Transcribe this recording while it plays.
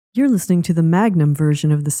You're listening to the Magnum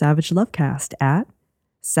version of the Savage Lovecast at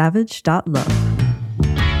savage.love.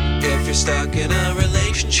 If you're stuck in a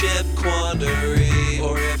relationship quandary,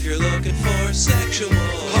 or if you're looking for sexual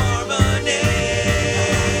harmony,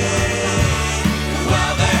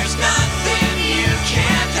 well, there's nothing you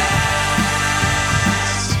can't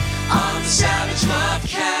ask on the Savage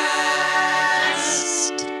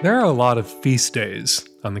Lovecast. There are a lot of feast days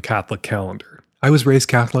on the Catholic calendar. I was raised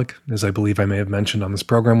Catholic, as I believe I may have mentioned on this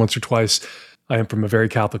program once or twice. I am from a very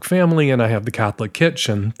Catholic family, and I have the Catholic kitsch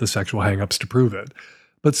and the sexual hang-ups to prove it.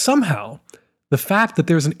 But somehow, the fact that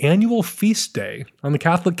there's an annual feast day on the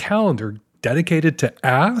Catholic calendar dedicated to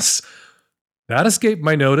ass, that escaped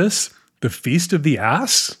my notice. The Feast of the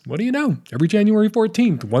Ass? What do you know? Every January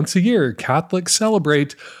 14th, once a year, Catholics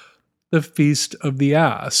celebrate the Feast of the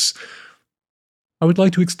Ass. I would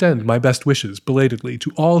like to extend my best wishes, belatedly,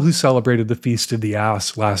 to all who celebrated the Feast of the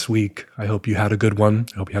Ass last week. I hope you had a good one.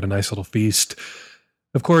 I hope you had a nice little feast.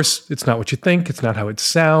 Of course, it's not what you think. It's not how it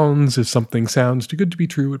sounds. If something sounds too good to be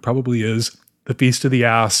true, it probably is. The Feast of the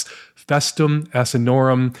Ass, Festum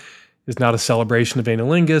Asinorum, is not a celebration of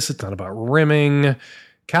analingus. It's not about rimming.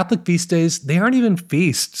 Catholic feast days, they aren't even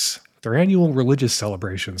feasts. They're annual religious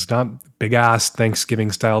celebrations, not big-ass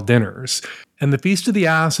Thanksgiving-style dinners. And the Feast of the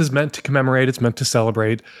Ass is meant to commemorate, it's meant to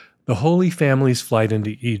celebrate the Holy Family's flight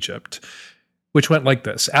into Egypt, which went like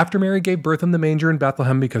this. After Mary gave birth in the manger in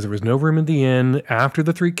Bethlehem because there was no room in the inn, after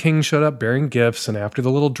the three kings showed up bearing gifts, and after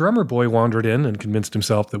the little drummer boy wandered in and convinced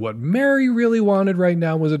himself that what Mary really wanted right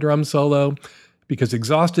now was a drum solo, because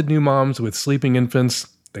exhausted new moms with sleeping infants,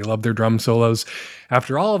 they love their drum solos.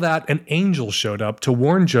 After all of that, an angel showed up to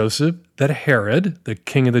warn Joseph that Herod, the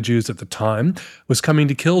king of the Jews at the time, was coming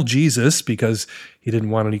to kill Jesus because he didn't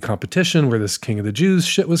want any competition where this king of the Jews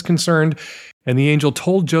shit was concerned. And the angel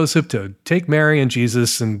told Joseph to take Mary and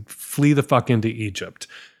Jesus and flee the fuck into Egypt.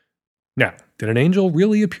 Now, did an angel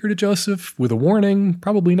really appear to Joseph with a warning?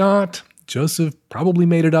 Probably not. Joseph probably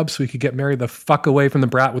made it up so he could get Mary the fuck away from the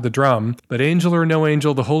brat with the drum. But angel or no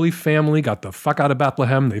angel, the Holy Family got the fuck out of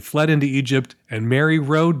Bethlehem. They fled into Egypt, and Mary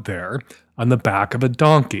rode there on the back of a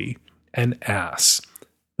donkey, an ass.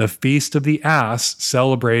 The Feast of the Ass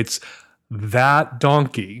celebrates that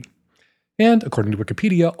donkey. And according to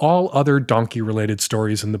Wikipedia, all other donkey-related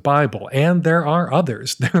stories in the Bible. And there are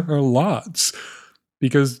others. There are lots.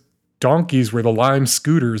 Because donkeys were the lime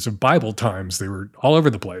scooters of Bible times. They were all over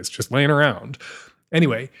the place, just laying around.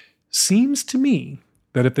 Anyway, seems to me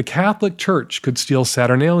that if the Catholic Church could steal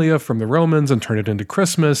Saturnalia from the Romans and turn it into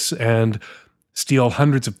Christmas, and steal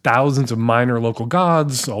hundreds of thousands of minor local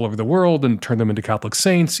gods all over the world and turn them into Catholic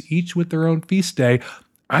saints, each with their own feast day,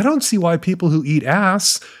 I don't see why people who eat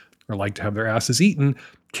ass, or like to have their asses eaten,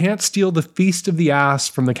 can't steal the Feast of the Ass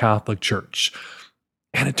from the Catholic Church.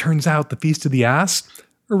 And it turns out the Feast of the Ass,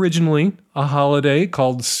 originally a holiday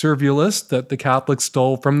called Servulus that the Catholics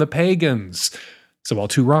stole from the pagans. So while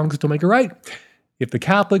two wrongs don't make a right, if the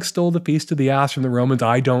Catholics stole the Feast of the Ass from the Romans,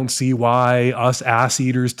 I don't see why us ass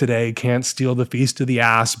eaters today can't steal the Feast of the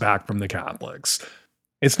Ass back from the Catholics.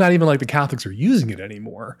 It's not even like the Catholics are using it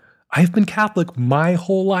anymore. I've been Catholic my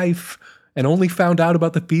whole life and only found out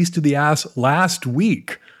about the Feast of the Ass last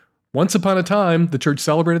week. Once upon a time, the church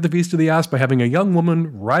celebrated the Feast of the Ass by having a young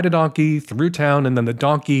woman ride a donkey through town, and then the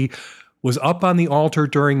donkey was up on the altar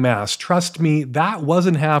during Mass. Trust me, that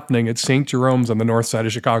wasn't happening at St. Jerome's on the north side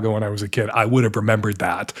of Chicago when I was a kid. I would have remembered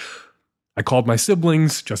that. I called my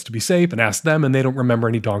siblings just to be safe and asked them, and they don't remember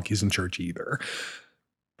any donkeys in church either.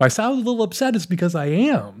 If I sound a little upset, it's because I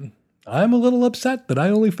am. I'm a little upset that I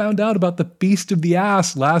only found out about the Feast of the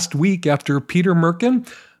Ass last week after Peter Merkin,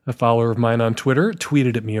 a follower of mine on Twitter,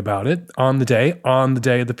 tweeted at me about it on the day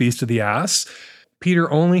of the Feast of the Ass.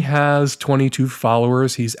 Peter only has 22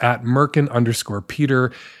 followers. He's at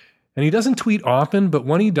Merkin_Peter. And he doesn't tweet often, but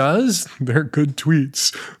when he does, they're good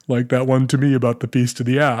tweets, like that one to me about the Feast of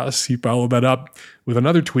the Ass. He followed that up with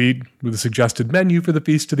another tweet with a suggested menu for the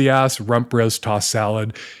Feast of the Ass: rump roast, tossed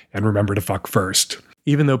salad, and remember to fuck first.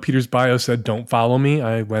 Even though Peter's bio said don't follow me,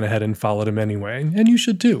 I went ahead and followed him anyway. And you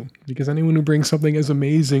should too, because anyone who brings something as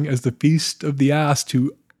amazing as the Feast of the Ass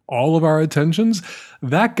to all of our attentions,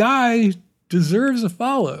 that guy deserves a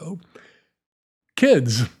follow.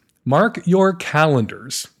 Kids, mark your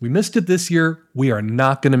calendars. We missed it this year. We are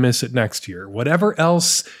not going to miss it next year. Whatever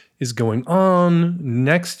else is going on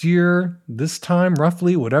next year, this time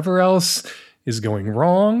roughly, whatever else is going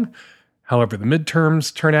wrong, however the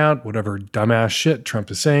midterms turn out, whatever dumbass shit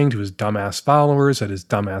Trump is saying to his dumbass followers at his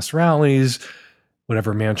dumbass rallies,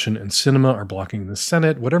 whatever Manchin and Sinema are blocking the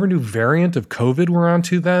Senate, whatever new variant of COVID we're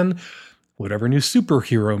onto then, whatever new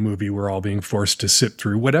superhero movie we're all being forced to sit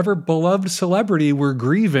through, whatever beloved celebrity we're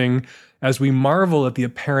grieving as we marvel at the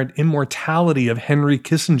apparent immortality of Henry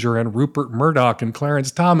Kissinger and Rupert Murdoch and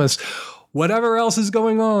Clarence Thomas, whatever else is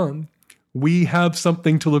going on, we have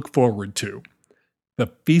something to look forward to.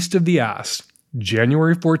 The Feast of the Ass,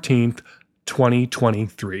 January 14th,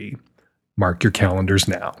 2023. Mark your calendars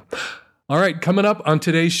now. All right, coming up on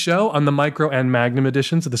today's show on the Micro and Magnum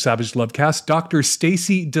editions of the Savage Lovecast, Dr.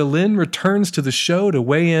 Stacy DeLynn returns to the show to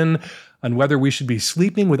weigh in on whether we should be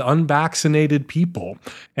sleeping with unvaccinated people.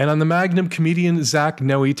 And on the Magnum, comedian Zach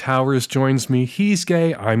Noe Towers joins me. He's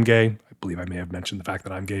gay, I'm gay. I believe I may have mentioned the fact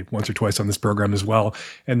that I'm gay once or twice on this program as well.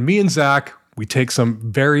 And me and Zach, we take some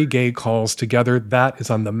very gay calls together. That is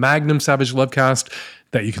on the Magnum Savage Lovecast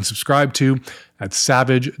that you can subscribe to at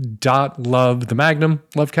savage.love. The Magnum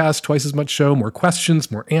Lovecast, twice as much show, more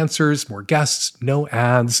questions, more answers, more guests, no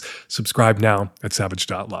ads. Subscribe now at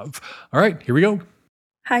savage.love. All right, here we go.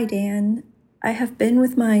 Hi, Dan. I have been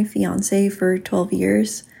with my fiance for 12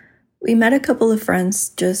 years. We met a couple of friends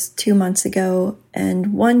just 2 months ago,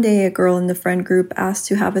 and one day a girl in the friend group asked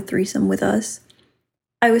to have a threesome with us.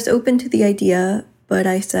 I was open to the idea, but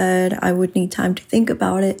I said I would need time to think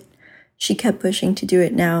about it. She kept pushing to do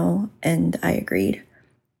it now, and I agreed.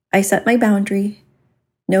 I set my boundary.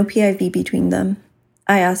 No PIV between them.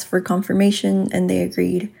 I asked for confirmation, and they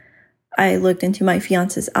agreed. I looked into my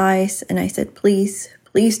fiance's eyes, and I said, please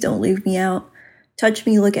don't leave me out. Touch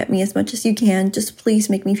me, look at me as much as you can. Just please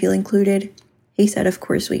make me feel included. He said, of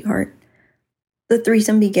course, sweetheart. The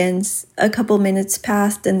threesome begins. A couple minutes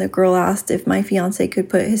passed, and the girl asked if my fiance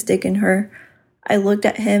could put his dick in her. I looked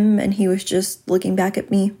at him, and he was just looking back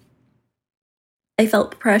at me. I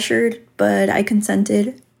felt pressured, but I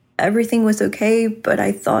consented. Everything was okay, but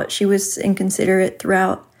I thought she was inconsiderate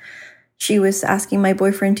throughout. She was asking my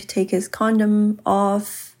boyfriend to take his condom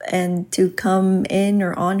off and to come in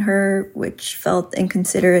or on her, which felt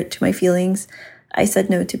inconsiderate to my feelings. I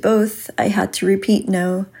said no to both. I had to repeat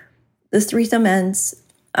no. The threesome ends.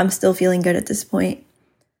 I'm still feeling good at this point.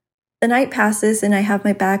 The night passes and I have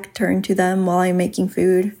my back turned to them while I'm making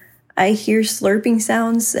food. I hear slurping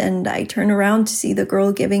sounds and I turn around to see the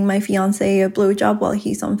girl giving my fiance a blowjob while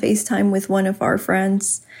he's on FaceTime with one of our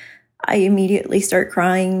friends. I immediately start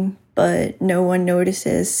crying, but no one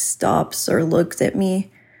notices, stops, or looks at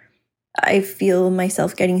me. I feel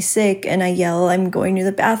myself getting sick and I yell, I'm going to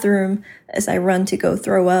the bathroom, as I run to go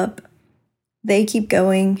throw up. They keep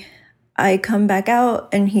going. I come back out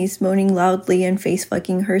and he's moaning loudly and face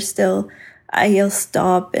fucking her still. I yell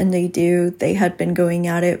stop and they do. They had been going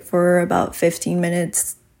at it for about 15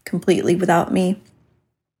 minutes completely without me.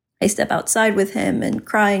 I step outside with him and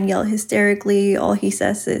cry and yell hysterically. All he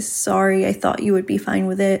says is, sorry, I thought you would be fine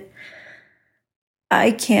with it.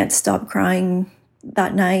 I can't stop crying.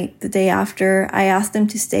 That night, the day after, I asked him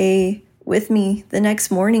to stay with me the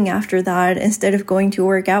next morning after that instead of going to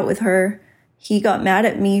work out with her. He got mad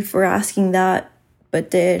at me for asking that,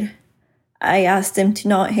 but did. I asked him to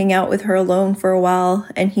not hang out with her alone for a while,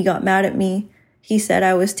 and he got mad at me. He said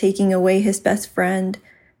I was taking away his best friend.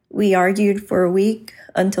 We argued for a week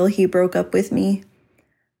until he broke up with me.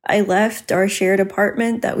 I left our shared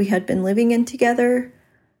apartment that we had been living in together,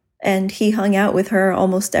 and he hung out with her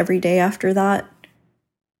almost every day after that.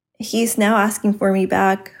 He's now asking for me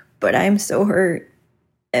back, but I'm so hurt.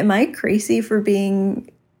 Am I crazy for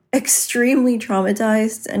being extremely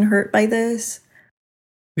traumatized and hurt by this?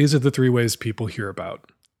 These are the three ways people hear about.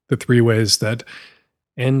 The three ways that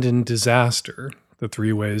end in disaster. The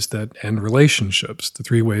three ways that end relationships. The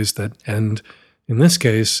three ways that end, in this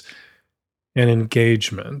case, an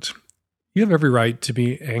engagement. You have every right to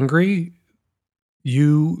be angry.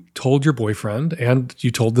 You told your boyfriend and you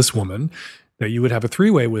told this woman that you would have a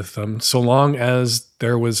three-way with them so long as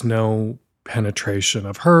there was no penetration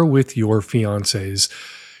of her with your fiance's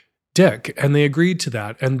dick. And they agreed to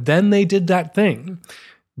that. And then they did that thing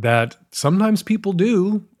that sometimes people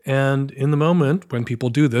do. And in the moment when people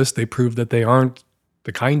do this, they prove that they aren't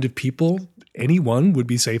the kind of people anyone would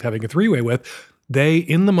be safe having a three-way with. They,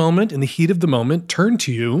 in the moment, in the heat of the moment, turn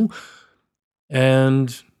to you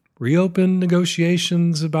and reopen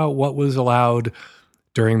negotiations about what was allowed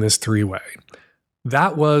during this three-way.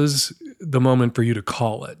 That was the moment for you to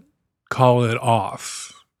call it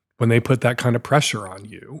off when they put that kind of pressure on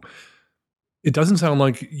you. It doesn't sound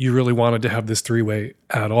like you really wanted to have this three-way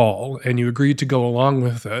at all, and you agreed to go along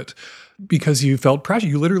with it because you felt pressure.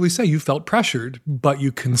 You literally say you felt pressured, but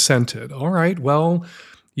you consented. All right, well,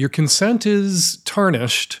 your consent is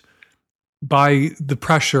tarnished by the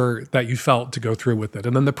pressure that you felt to go through with it.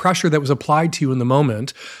 And then the pressure that was applied to you in the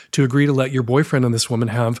moment to agree to let your boyfriend and this woman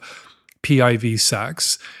have PIV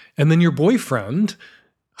sex, and then your boyfriend,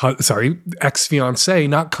 ex-fiance,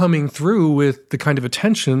 not coming through with the kind of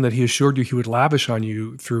attention that he assured you he would lavish on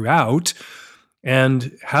you throughout,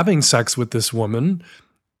 and having sex with this woman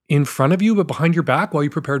in front of you, but behind your back while you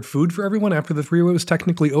prepared food for everyone after the three-way was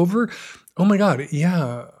technically over. Oh my God,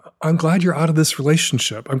 yeah, I'm glad you're out of this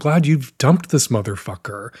relationship. I'm glad you've dumped this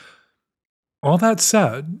motherfucker. All that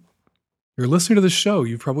said, you're listening to this show.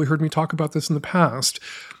 You've probably heard me talk about this in the past.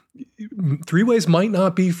 Three-ways might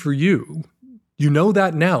not be for you. You know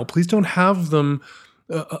that now. Please don't have them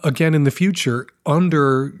again in the future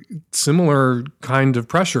under similar kind of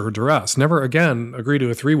pressure or duress. Never again agree to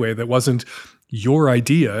a three-way that wasn't your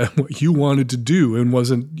idea, what you wanted to do, and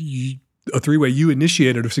wasn't a three-way you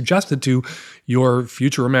initiated or suggested to your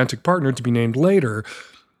future romantic partner to be named later.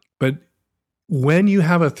 But when you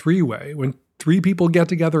have a three-way, when three people get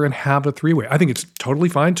together and have a three-way, I think it's totally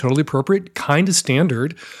fine, totally appropriate, kind of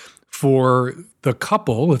standard for the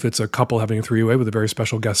couple, if it's a couple having a three-way with a very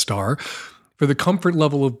special guest star, for the comfort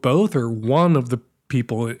level of both or one of the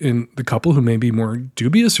people in the couple who may be more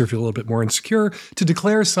dubious or feel a little bit more insecure to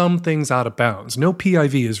declare some things out of bounds. No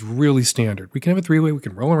PIV is really standard. We can have a three-way, we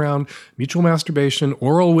can roll around, mutual masturbation,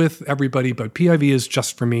 oral with everybody, but PIV is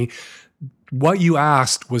just for me. What you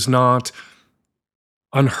asked was not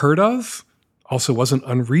unheard of, also wasn't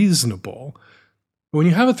unreasonable. When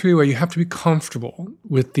you have a three-way, you have to be comfortable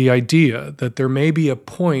with the idea that there may be a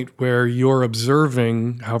point where you're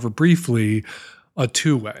observing, however briefly, a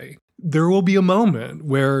two-way. There will be a moment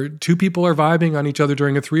where two people are vibing on each other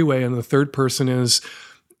during a three-way and the third person is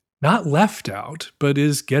not left out, but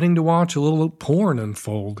is getting to watch a little porn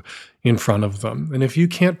unfold in front of them. And if you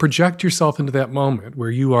can't project yourself into that moment where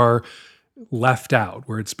you are left out,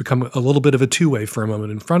 where it's become a little bit of a two-way for a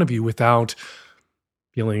moment in front of you without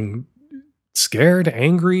feeling scared,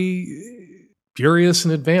 angry, furious in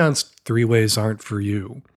advance, three-ways aren't for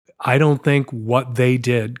you. I don't think what they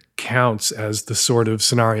did counts as the sort of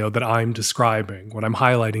scenario that I'm describing. What I'm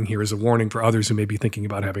highlighting here is a warning for others who may be thinking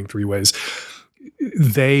about having three-ways.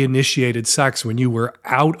 They initiated sex when you were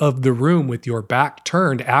out of the room with your back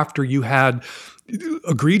turned after you had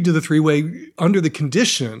agreed to the three-way under the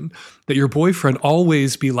condition that your boyfriend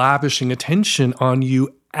always be lavishing attention on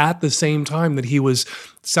you at the same time that he was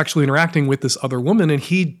sexually interacting with this other woman, and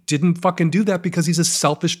he didn't fucking do that because he's a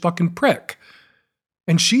selfish fucking prick.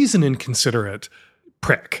 And she's an inconsiderate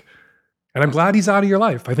prick. And I'm glad he's out of your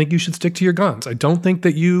life. I think you should stick to your guns. I don't think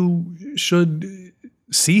that you should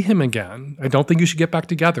see him again. I don't think you should get back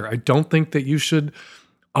together. I don't think that you should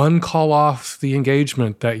uncall off the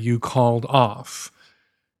engagement that you called off.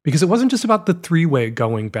 Because it wasn't just about the three-way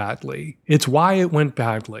going badly. It's why it went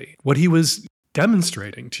badly. What he was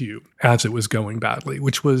demonstrating to you as it was going badly,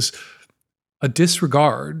 which was a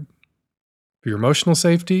disregard for your emotional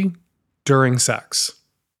safety during sex,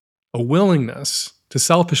 a willingness to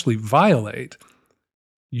selfishly violate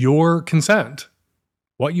your consent,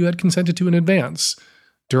 what you had consented to in advance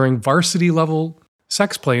during varsity level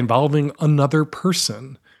sex play involving another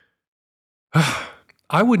person.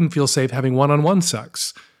 I wouldn't feel safe having one-on-one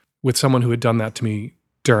sex with someone who had done that to me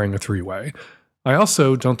during a three-way. I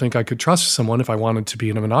also don't think I could trust someone if I wanted to be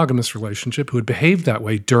in a monogamous relationship who had behaved that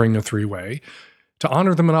way during a three-way to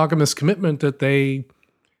honor the monogamous commitment that they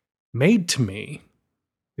made to me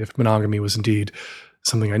if monogamy was indeed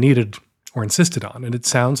something I needed or insisted on. And it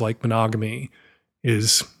sounds like monogamy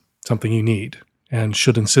is something you need and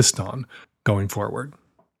should insist on going forward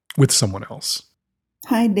with someone else.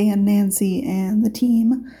 Hi, Dan, Nancy, and the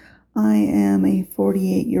team. I am a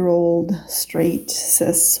 48-year-old straight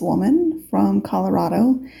cis woman from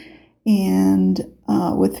Colorado, and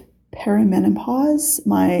with perimenopause,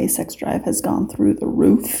 my sex drive has gone through the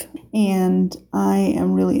roof, and I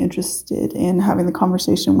am really interested in having the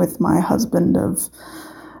conversation with my husband of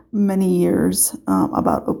many years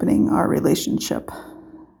about opening our relationship.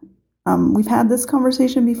 We've had this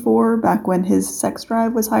conversation before, back when his sex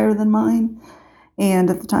drive was higher than mine, and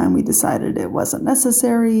at the time we decided it wasn't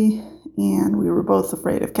necessary, and we were both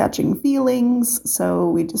afraid of catching feelings, so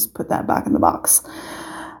we just put that back in the box.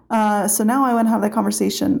 So now I want to have that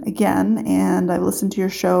conversation again, and I've listened to your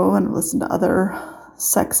show and listened to other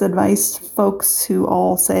sex advice folks who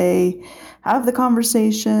all say, have the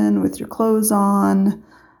conversation with your clothes on,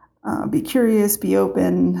 be curious, be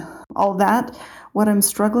open, all that. What I'm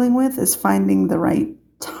struggling with is finding the right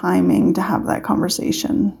timing to have that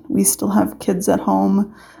conversation. We still have kids at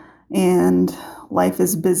home, and life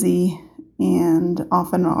is busy, and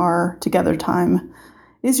often our together time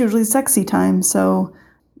is usually sexy time. So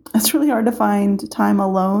it's really hard to find time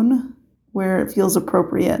alone where it feels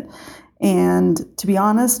appropriate. And to be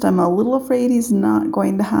honest, I'm a little afraid he's not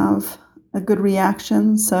going to have a good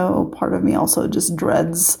reaction. So part of me also just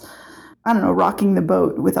dreads, I don't know, rocking the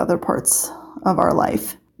boat with other parts of our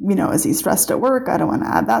life. Is he stressed at work? I don't want to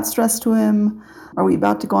add that stress to him. Are we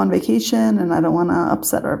about to go on vacation and I don't want to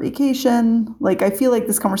upset our vacation? I feel like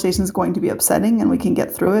this conversation is going to be upsetting and we can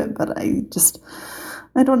get through it, but I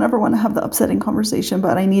don't ever want to have the upsetting conversation,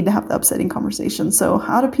 but I need to have the upsetting conversation. So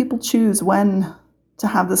how do people choose when to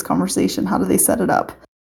have this conversation? How do they set it up?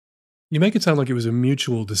 You make it sound like it was a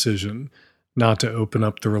mutual decision not to open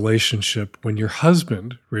up the relationship when your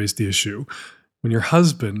husband raised the issue, when your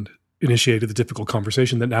husband initiated the difficult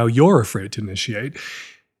conversation that now you're afraid to initiate,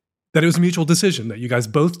 that it was a mutual decision, that you guys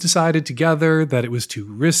both decided together that it was too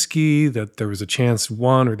risky, that there was a chance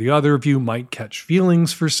one or the other of you might catch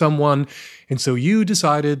feelings for someone. And so you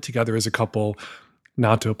decided together as a couple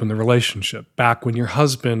not to open the relationship back when your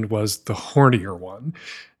husband was the hornier one.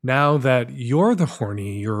 Now that you're the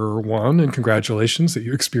hornier one, and congratulations that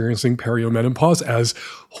you're experiencing periomenopause as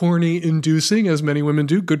horny-inducing, as many women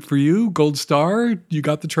do, good for you, gold star, you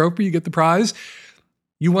got the trophy, you get the prize.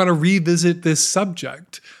 You want to revisit this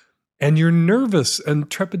subject, and you're nervous and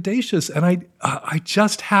trepidatious, and I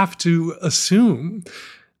just have to assume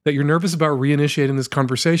that you're nervous about reinitiating this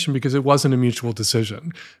conversation because it wasn't a mutual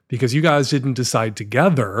decision, because you guys didn't decide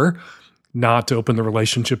together not to open the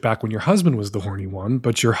relationship back when your husband was the horny one,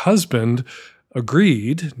 but your husband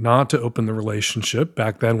agreed not to open the relationship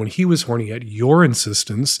back then when he was horny at your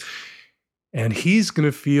insistence, and he's going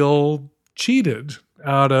to feel cheated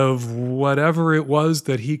out of whatever it was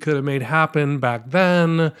that he could have made happen back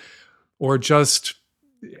then, or just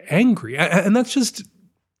angry. And that's just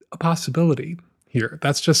a possibility here.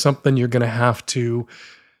 That's just something you're going to have to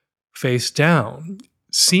face down.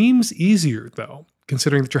 Seems easier, though,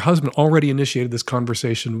 considering that your husband already initiated this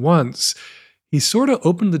conversation once. He sort of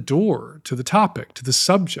opened the door to the topic, to the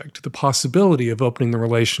subject, to the possibility of opening the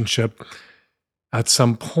relationship at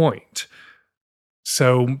some point.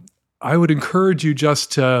 So I would encourage you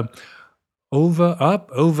just to ove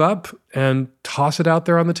up, and toss it out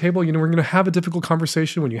there on the table. We're going to have a difficult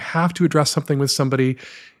conversation when you have to address something with somebody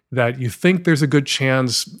that you think there's a good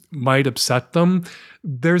chance might upset them.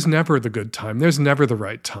 There's never the good time. There's never the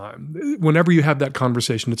right time. Whenever you have that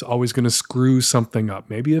conversation, it's always going to screw something up.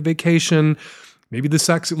 Maybe a vacation, maybe the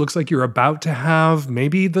sex it looks like you're about to have,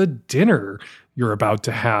 maybe the dinner you're about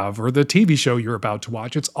to have, or the TV show you're about to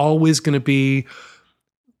watch. It's always going to be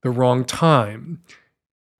the wrong time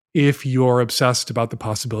if you're obsessed about the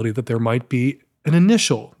possibility that there might be an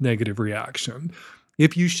initial negative reaction.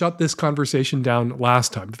 If you shut this conversation down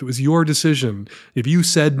last time, if it was your decision, if you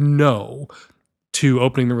said no to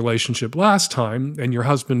opening the relationship last time and your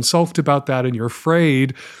husband sulked about that and you're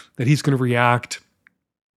afraid that he's going to react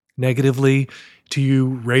negatively to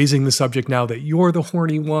you raising the subject now that you're the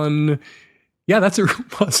horny one, yeah, that's a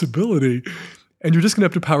possibility. And you're just going to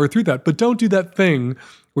have to power through that. But don't do that thing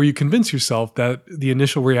where you convince yourself that the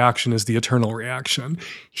initial reaction is the eternal reaction.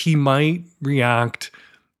 He might react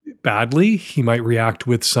badly. He might react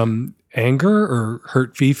with some anger or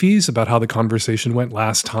hurt fifis about how the conversation went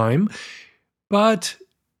last time. But,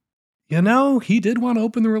 he did want to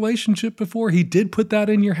open the relationship before. He did put that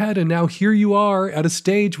in your head. And now here you are at a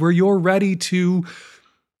stage where you're ready to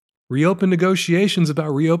reopen negotiations about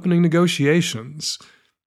reopening negotiations.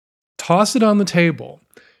 Toss it on the table.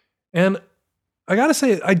 And I got to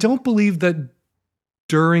say, I don't believe that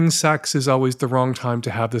during sex is always the wrong time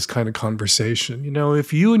to have this kind of conversation.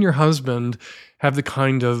 If you and your husband have the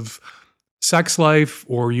kind of sex life,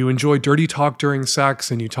 or you enjoy dirty talk during sex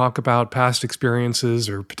and you talk about past experiences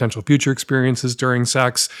or potential future experiences during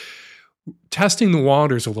sex, testing the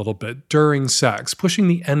waters a little bit during sex, pushing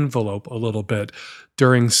the envelope a little bit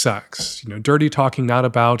during sex, dirty talking not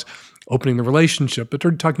about opening the relationship, but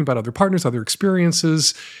dirty talking about other partners, other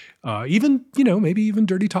experiences, maybe even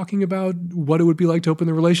dirty talking about what it would be like to open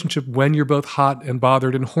the relationship when you're both hot and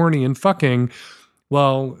bothered and horny and fucking.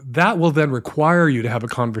 Well, that will then require you to have a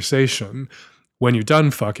conversation when you're done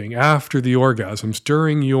fucking, after the orgasms,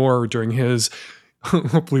 during his,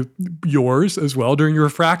 hopefully yours as well, during your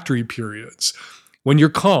refractory periods, when you're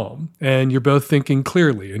calm and you're both thinking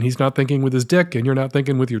clearly and he's not thinking with his dick and you're not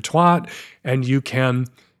thinking with your twat, and you can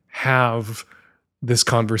have this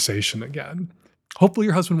conversation again. Hopefully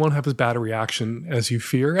your husband won't have as bad a reaction as you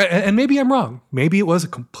fear. And maybe I'm wrong. Maybe it was a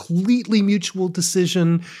completely mutual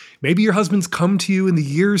decision. Maybe your husband's come to you in the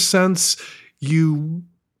years since you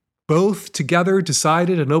both together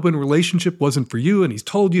decided an open relationship wasn't for you, and he's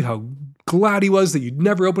told you how glad he was that you'd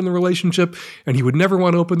never open the relationship and he would never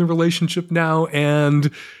want to open the relationship now.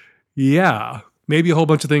 And yeah, maybe a whole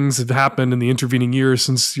bunch of things have happened in the intervening years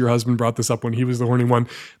since your husband brought this up when he was the horny one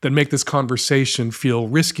that make this conversation feel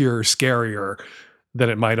riskier or scarier than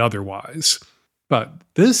it might otherwise. But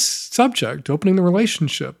this subject, opening the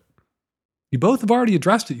relationship, you both have already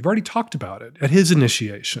addressed it. You've already talked about it at his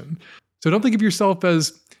initiation. So don't think of yourself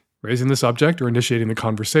as raising the subject or initiating the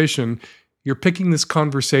conversation. You're picking this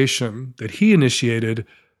conversation that he initiated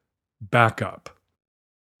back up.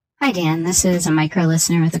 Hi, Dan. This is a micro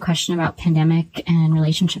listener with a question about pandemic and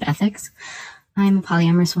relationship ethics. I'm a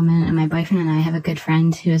polyamorous woman, and my boyfriend and I have a good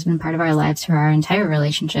friend who has been part of our lives for our entire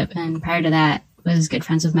relationship. And prior to that, was good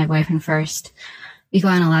friends with my boyfriend first. We go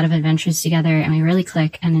on a lot of adventures together, and we really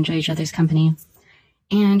click and enjoy each other's company.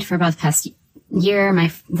 And for about the past year,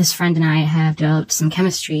 this friend and I have developed some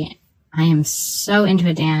chemistry. I am so into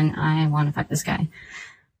it, Dan. I want to fuck this guy.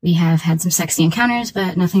 We have had some sexy encounters,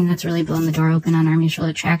 but nothing that's really blown the door open on our mutual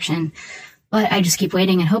attraction. But I just keep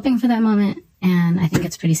waiting and hoping for that moment, and I think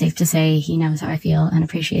it's pretty safe to say he knows how I feel and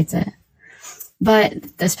appreciates it.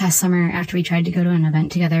 But this past summer, after we tried to go to an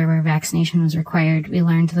event together where vaccination was required, we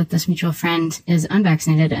learned that this mutual friend is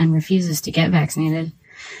unvaccinated and refuses to get vaccinated.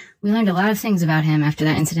 We learned a lot of things about him after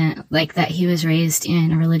that incident, like that he was raised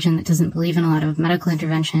in a religion that doesn't believe in a lot of medical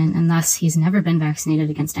intervention, and thus he's never been vaccinated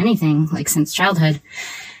against anything, like since childhood.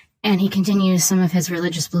 And he continues some of his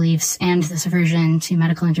religious beliefs and this aversion to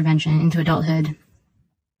medical intervention into adulthood.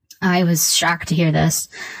 I was shocked to hear this,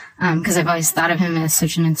 because I've always thought of him as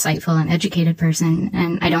such an insightful and educated person,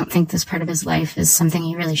 and I don't think this part of his life is something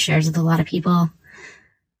he really shares with a lot of people.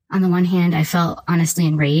 On the one hand, I felt honestly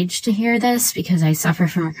enraged to hear this because I suffer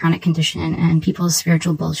from a chronic condition, and people's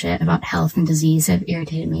spiritual bullshit about health and disease have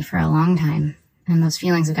irritated me for a long time, and those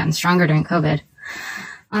feelings have gotten stronger during COVID.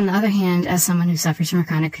 On the other hand, as someone who suffers from a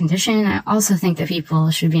chronic condition, I also think that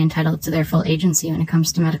people should be entitled to their full agency when it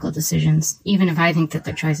comes to medical decisions, even if I think that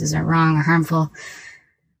their choices are wrong or harmful.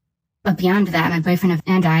 But beyond that, my boyfriend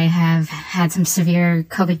and I have had some severe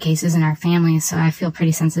COVID cases in our family, so I feel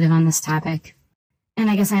pretty sensitive on this topic. And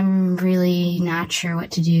I guess I'm really not sure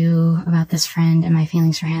what to do about this friend and my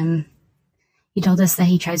feelings for him. He told us that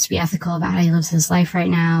he tries to be ethical about how he lives his life right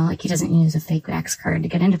now, like he doesn't use a fake vax card to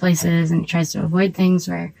get into places, and he tries to avoid things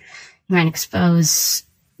where he might expose,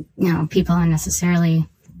 people unnecessarily.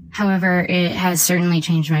 However, it has certainly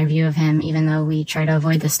changed my view of him, even though we try to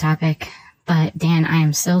avoid this topic. But Dan, I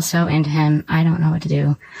am still so into him, I don't know what to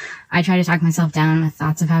do. I try to talk myself down with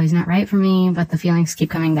thoughts of how he's not right for me, but the feelings keep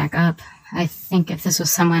coming back up. I think if this was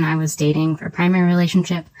someone I was dating for a primary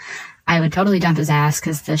relationship, I would totally dump his ass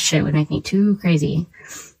because this shit would make me too crazy.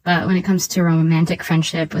 But when it comes to romantic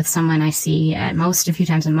friendship with someone I see at most a few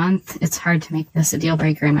times a month, it's hard to make this a deal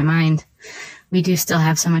breaker in my mind. We do still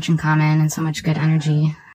have so much in common and so much good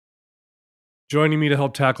energy. Joining me to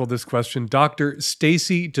help tackle this question, Dr.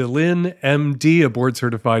 Stacy DeLynn, MD, a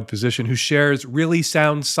board-certified physician who shares really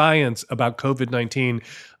sound science about COVID-19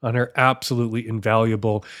 on her absolutely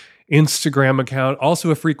invaluable Instagram account.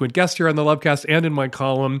 Also a frequent guest here on the Lovecast and in my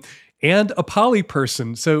column, and a poly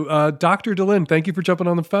person. So, Dr. DeLynn, thank you for jumping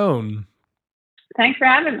on the phone. Thanks for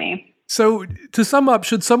having me. So, to sum up,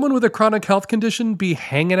 should someone with a chronic health condition be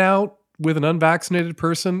hanging out with an unvaccinated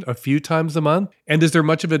person a few times a month? And is there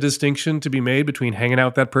much of a distinction to be made between hanging out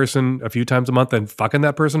with that person a few times a month and fucking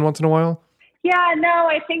that person once in a while? Yeah, no,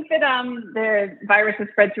 I think that the virus is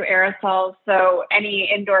spread through aerosols, so any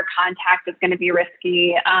indoor contact is going to be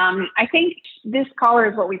risky. I think this caller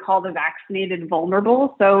is what we call the vaccinated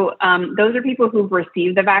vulnerable. So those are people who've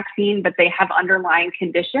received the vaccine, but they have underlying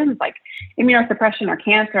conditions like immunosuppression or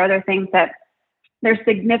cancer, other things that they're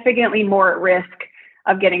significantly more at risk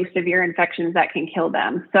of getting severe infections that can kill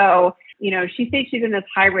them. So, she says she's in this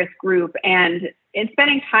high-risk group, and in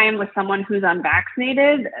spending time with someone who's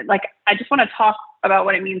unvaccinated, I just want to talk about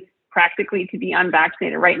what it means practically to be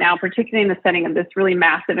unvaccinated right now, particularly in the setting of this really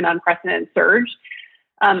massive and unprecedented surge.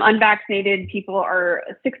 Unvaccinated people are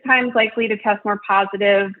 6 times likely to test more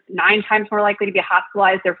positive, 9 times more likely to be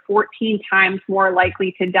hospitalized. They're 14 times more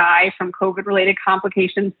likely to die from COVID-related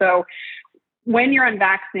complications. So when you're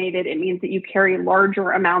unvaccinated, it means that you carry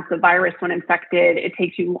larger amounts of virus when infected. It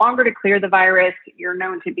takes you longer to clear the virus. You're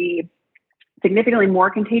known to be significantly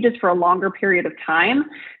more contagious for a longer period of time.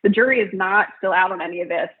 The jury is not still out on any of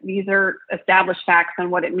this. These are established facts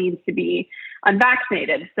on what it means to be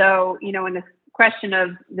unvaccinated. So, in this question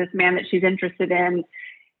of this man that she's interested in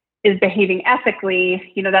is behaving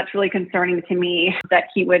ethically, that's really concerning to me that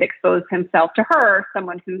he would expose himself to her,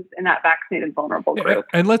 someone who's in that vaccinated vulnerable group.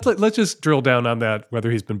 And let's just drill down on that,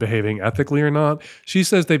 whether he's been behaving ethically or not. She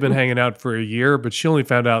says they've been hanging out for a year, but she only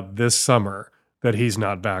found out this summer that he's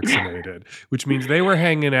not vaccinated, which means they were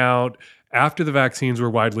hanging out after the vaccines were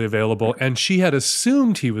widely available, and she had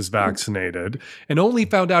assumed he was vaccinated and only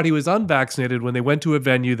found out he was unvaccinated when they went to a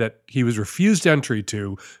venue that he was refused entry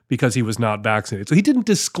to because he was not vaccinated. So he didn't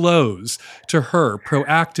disclose to her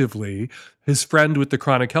proactively, his friend with the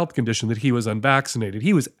chronic health condition, that he was unvaccinated.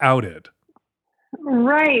 He was outed.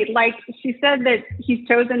 Right. Like she said that he's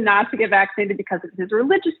chosen not to get vaccinated because of his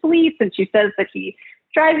religious beliefs. And she says that he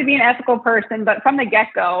tries to be an ethical person. But from the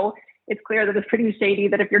get-go, it's clear that it's pretty shady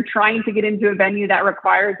that if you're trying to get into a venue that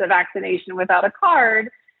requires a vaccination without a card,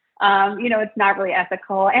 it's not really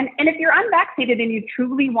ethical. And if you're unvaccinated and you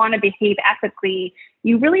truly want to behave ethically,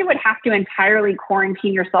 you really would have to entirely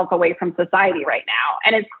quarantine yourself away from society right now.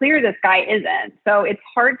 And it's clear this guy isn't. So it's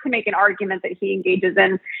hard to make an argument that he engages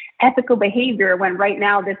in ethical behavior when right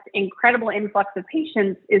now this incredible influx of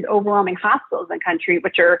patients is overwhelming hospitals in the country,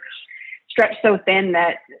 which are stretched so thin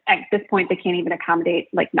that at this point they can't even accommodate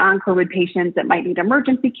like non-COVID patients that might need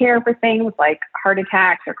emergency care for things like heart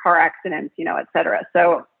attacks or car accidents, et cetera.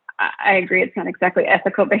 So I agree. It's not exactly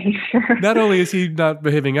ethical behavior. Not only is he not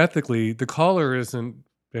behaving ethically, the caller isn't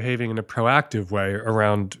behaving in a proactive way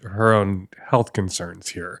around her own health concerns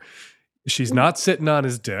here. She's not sitting on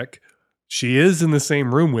his dick. She is in the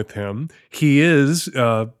same room with him. He is,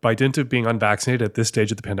 by dint of being unvaccinated at this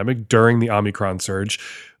stage of the pandemic during the Omicron surge,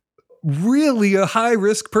 really a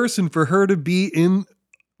high-risk person for her to be in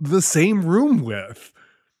the same room with.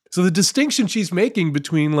 So the distinction she's making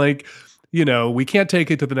between we can't take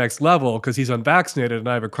it to the next level because he's unvaccinated and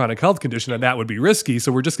I have a chronic health condition and that would be risky,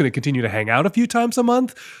 so we're just going to continue to hang out a few times a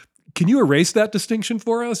month. Can you erase that distinction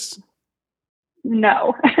for us?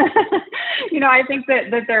 No. I think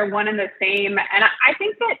that they're one and the same. And I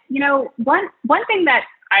think that, one thing that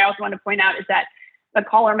I also want to point out is that the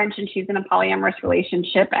caller mentioned she's in a polyamorous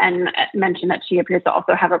relationship and mentioned that she appears to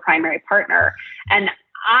also have a primary partner. And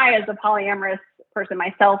I, as a polyamorous person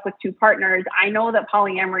myself with two partners, I know that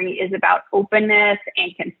polyamory is about openness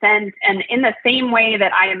and consent. And in the same way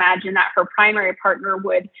that I imagine that her primary partner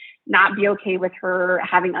would not be okay with her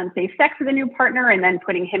having unsafe sex with a new partner and then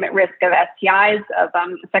putting him at risk of STIs, of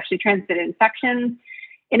sexually transmitted infections.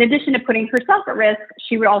 In addition to putting herself at risk,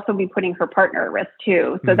 she would also be putting her partner at risk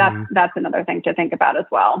too. So that's another thing to think about as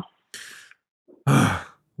well.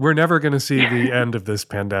 We're never going to see the end of this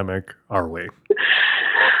pandemic, are we?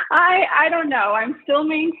 I don't know. I'm still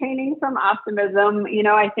maintaining some optimism.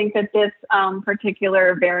 I think that this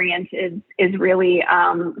particular variant is really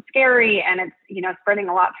scary, and it's spreading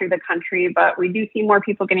a lot through the country. But we do see more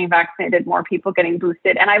people getting vaccinated, more people getting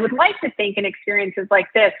boosted. And I would like to think in experiences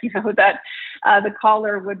like this, that the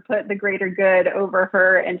caller would put the greater good over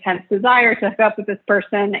her intense desire to hook up with this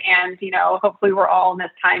person. And hopefully we're all in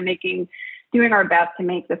this time doing our best to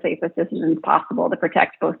make the safest decisions possible to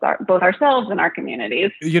protect both ourselves and our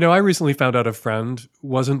communities. I recently found out a friend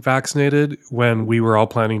wasn't vaccinated when we were all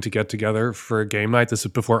planning to get together for a game night. This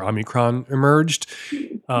is before Omicron emerged.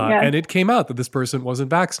 And it came out that this person wasn't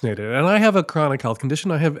vaccinated. And I have a chronic health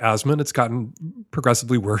condition. I have asthma, and it's gotten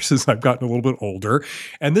progressively worse as I've gotten a little bit older.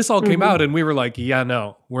 And this all came out, and we were like, yeah,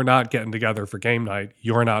 no, we're not getting together for game night.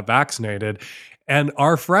 You're not vaccinated. And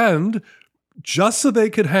our friend, just so they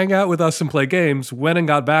could hang out with us and play games, went and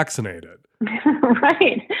got vaccinated.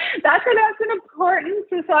 Right. That's an important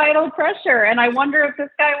societal pressure. And I wonder if this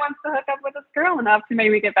guy wants to hook up with this girl enough to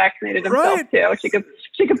maybe get vaccinated himself too. She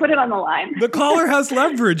could put it on the line. The caller has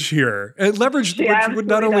leverage here. And leverage which would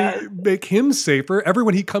not only make him safer,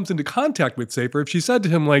 everyone he comes into contact with safer. If she said to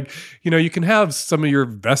him, you can have some of your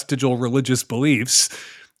vestigial religious beliefs.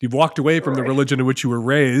 You've walked away from the religion in which you were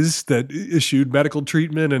raised that issued medical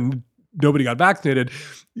treatment and nobody got vaccinated.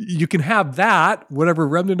 You can have that, whatever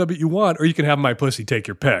remnant of it you want, or you can have my pussy, take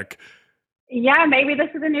your pick. Yeah, maybe this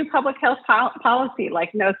is a new public health policy,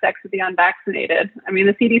 like no sex with the unvaccinated. I mean,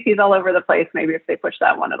 the CDC is all over the place. Maybe if they push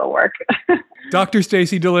that one, it'll work. Dr.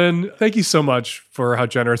 Stacy DeLynn, thank you so much for how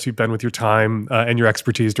generous you've been with your time and your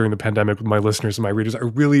expertise during the pandemic with my listeners and my readers. I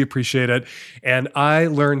really appreciate it. And I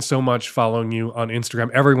learned so much following you on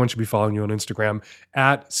Instagram. Everyone should be following you on Instagram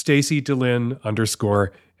at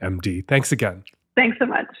 @StacyDeLynn_MD. Thanks again. Thanks so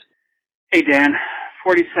much. Hey, Dan,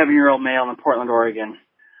 47-year-old male in Portland, Oregon.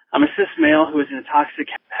 I'm a cis male who was in a toxic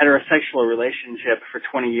heterosexual relationship for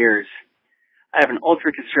 20 years. I have an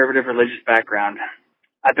ultra-conservative religious background.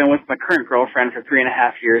 I've been with my current girlfriend for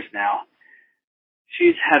 3.5 years now.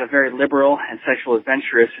 She's had a very liberal and sexual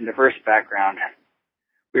adventurous and diverse background.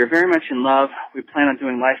 We are very much in love. We plan on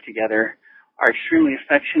doing life together, are extremely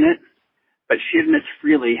affectionate, but she admits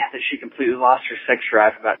freely that she completely lost her sex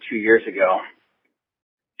drive about 2 years ago.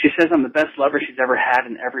 She says I'm the best lover she's ever had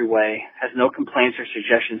in every way, has no complaints or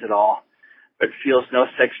suggestions at all, but feels no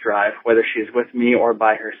sex drive, whether she is with me or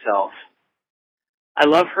by herself. I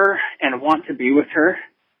love her and want to be with her,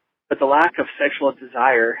 but the lack of sexual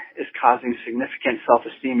desire is causing significant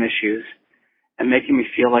self-esteem issues and making me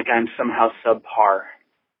feel like I'm somehow subpar.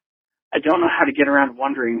 I don't know how to get around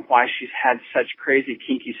wondering why she's had such crazy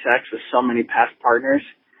kinky sex with so many past partners,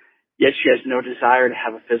 yet she has no desire to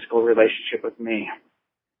have a physical relationship with me.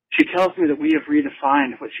 She tells me that we have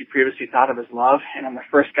redefined what she previously thought of as love, and I'm the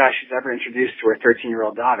first guy she's ever introduced to her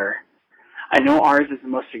 13-year-old daughter. I know ours is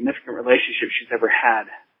the most significant relationship she's ever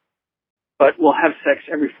had, but we'll have sex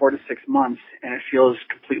every 4 to 6 months, and it feels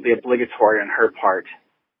completely obligatory on her part.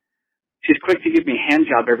 She's quick to give me a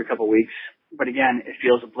hand job every couple weeks, but again, it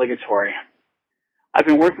feels obligatory. I've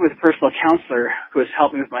been working with a personal counselor who has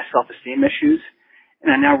helped me with my self-esteem issues,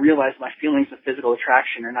 and I now realize my feelings of physical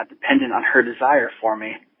attraction are not dependent on her desire for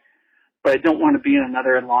me, but I don't want to be in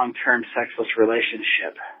another long-term sexless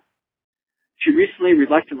relationship. She recently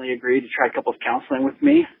reluctantly agreed to try a couple of counseling with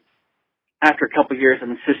me. After a couple of years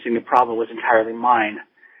of insisting the problem was entirely mine,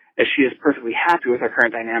 as she is perfectly happy with our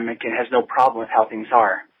current dynamic and has no problem with how things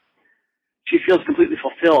are. She feels completely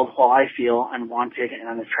fulfilled while I feel unwanted and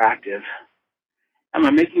unattractive. Am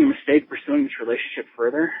I making a mistake pursuing this relationship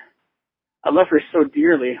further? I love her so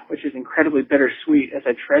dearly, which is incredibly bittersweet as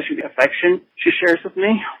I treasure the affection she shares with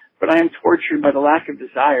me, but I am tortured by the lack of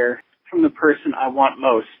desire from the person I want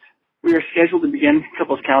most. We are scheduled to begin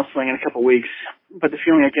couples counseling in a couple weeks, but the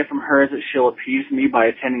feeling I get from her is that she'll appease me by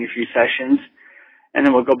attending a few sessions, and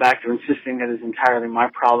then we'll go back to insisting that it's entirely my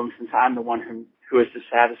problem since I'm the one who is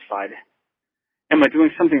dissatisfied. Am I doing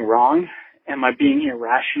something wrong? Am I being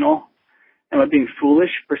irrational? Am I being foolish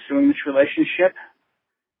pursuing this relationship?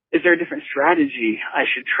 Is there a different strategy I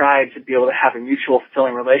should try to be able to have a mutual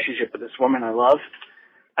fulfilling relationship with this woman I love?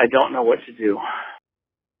 I don't know what to do.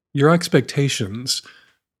 Your expectations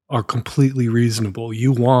are completely reasonable.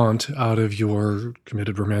 You want out of your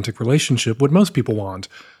committed romantic relationship what most people want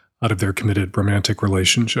out of their committed romantic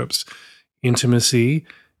relationships: intimacy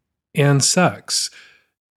and sex.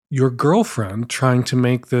 Your girlfriend trying to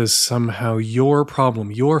make this somehow your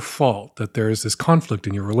problem, your fault, that there is this conflict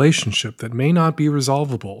in your relationship that may not be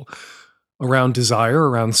resolvable around desire,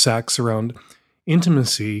 around sex, around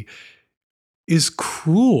intimacy, is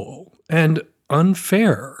cruel and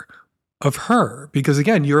unfair of her, because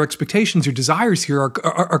again, your expectations, your desires here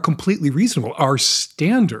are completely reasonable, are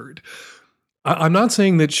standard. I'm not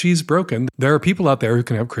saying that she's broken. There are people out there who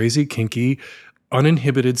can have crazy, kinky,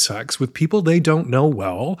 uninhibited sex with people they don't know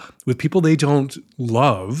well, with people they don't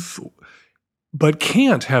love, but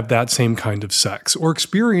can't have that same kind of sex or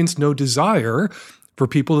experience no desire for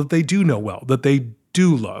people that they do know well, that they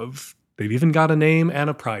do love. They've even got a name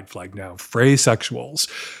and a pride flag now: phrasexuals.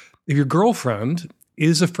 If your girlfriend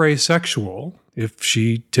is a phrasexual, if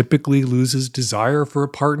she typically loses desire for a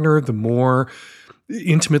partner, the more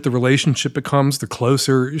intimate the relationship becomes, the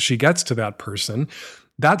closer she gets to that person,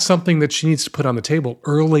 that's something that she needs to put on the table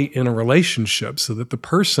early in a relationship so that the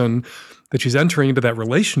person that she's entering into that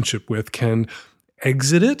relationship with can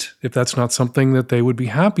exit it if that's not something that they would be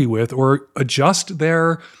happy with, or adjust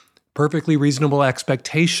their perfectly reasonable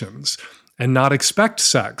expectations and not expect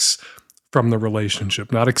sex from the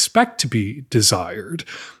relationship, not expect to be desired.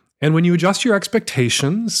 And when you adjust your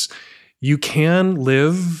expectations, you can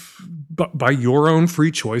live by your own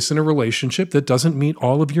free choice in a relationship that doesn't meet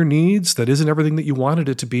all of your needs, that isn't everything that you wanted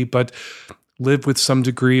it to be, but live with some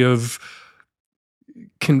degree of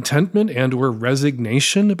contentment and or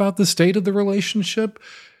resignation about the state of the relationship.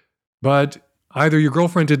 But either your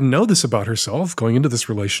girlfriend didn't know this about herself going into this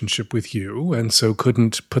relationship with you, and so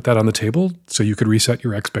couldn't put that on the table so you could reset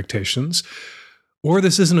your expectations, or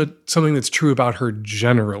this isn't something that's true about her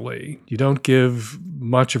generally. You don't give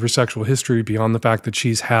much of her sexual history beyond the fact that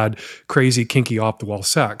she's had crazy, kinky, off-the-wall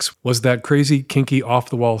sex. Was that crazy, kinky,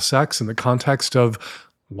 off-the-wall sex in the context of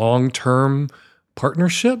long-term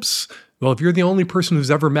partnerships? Well, if you're the only person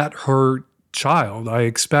who's ever met her child, I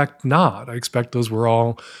expect not. I expect those were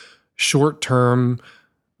all short-term,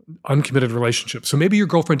 uncommitted relationships. So maybe your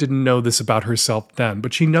girlfriend didn't know this about herself then,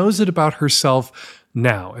 but she knows it about herself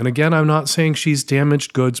now. And again, I'm not saying she's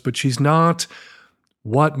damaged goods, but she's not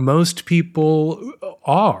what most people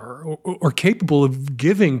are or capable of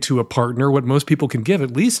giving to a partner, what most people can give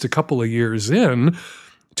at least a couple of years in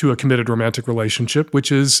to a committed romantic relationship,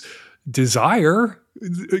 which is desire,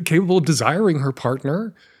 capable of desiring her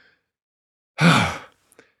partner.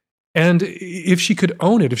 And if she could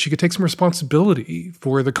own it, if she could take some responsibility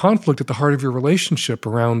for the conflict at the heart of your relationship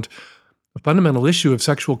around a fundamental issue of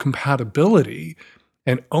sexual compatibility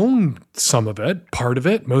and own some of it, part of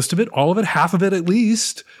it, most of it, all of it, half of it at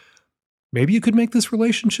least, maybe you could make this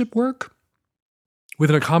relationship work with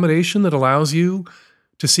an accommodation that allows you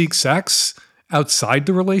to seek sex outside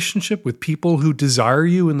the relationship with people who desire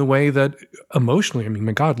you in the way that emotionally, I mean,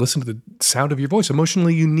 my God, listen to the sound of your voice.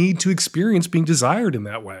 Emotionally, you need to experience being desired in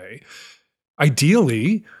that way.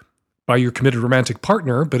 Ideally, by your committed romantic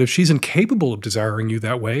partner, but if she's incapable of desiring you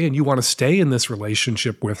that way and you want to stay in this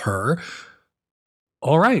relationship with her,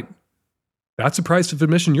 all right, that's a price of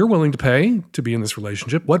admission you're willing to pay to be in this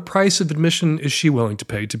relationship. What price of admission is she willing to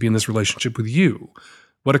pay to be in this relationship with you?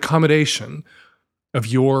 What accommodation of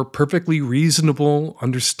your perfectly reasonable,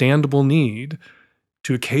 understandable need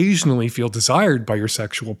to occasionally feel desired by your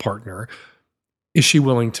sexual partner is she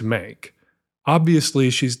willing to make? Obviously,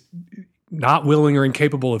 she's not willing or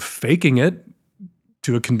incapable of faking it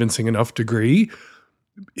to a convincing enough degree.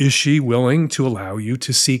 Is she willing to allow you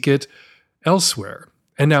to seek it elsewhere?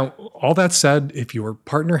 And now, all that said, if your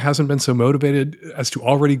partner hasn't been so motivated as to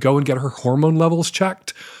already go and get her hormone levels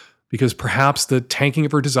checked, because perhaps the tanking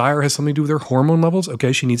of her desire has something to do with her hormone levels,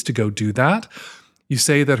 okay, she needs to go do that. You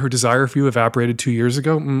say that her desire for you evaporated 2 years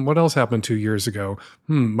ago. What else happened 2 years ago?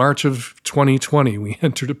 March of 2020, we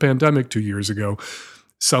entered a pandemic 2 years ago.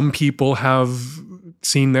 Some people have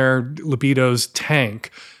seen their libidos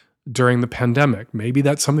tank during the pandemic. Maybe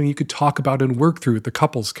that's something you could talk about and work through with the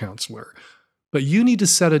couples counselor. But you need to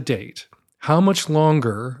set a date. How much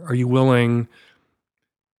longer are you willing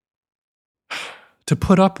to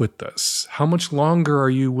put up with this? How much longer are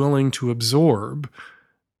you willing to absorb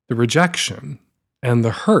the rejection and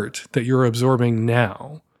the hurt that you're absorbing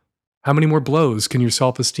now? How many more blows can your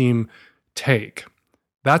self-esteem take?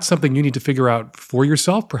 That's something you need to figure out for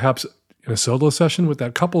yourself, perhaps in a solo session with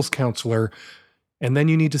that couples counselor. And then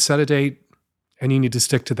you need to set a date and you need to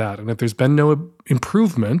stick to that. And if there's been no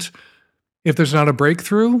improvement, if there's not a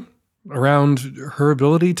breakthrough around her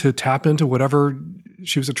ability to tap into whatever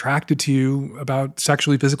she was attracted to you about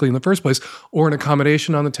sexually, physically in the first place, or an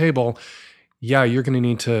accommodation on the table, yeah, you're going to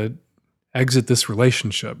need to exit this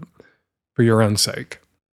relationship for your own sake.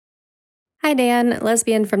 Hi, Dan,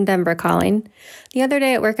 lesbian from Denver calling. The other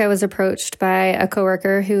day at work, I was approached by a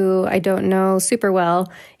coworker who I don't know super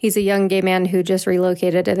well. He's a young gay man who just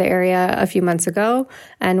relocated to the area a few months ago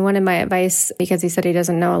and wanted my advice because he said he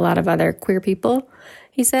doesn't know a lot of other queer people.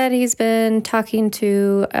 He said he's been talking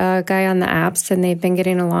to a guy on the apps and they've been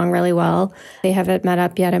getting along really well. They haven't met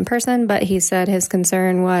up yet in person, but he said his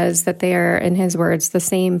concern was that they are, in his words, the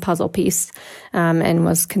same puzzle piece, and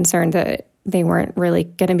was concerned that they weren't really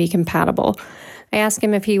going to be compatible. I asked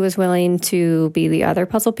him if he was willing to be the other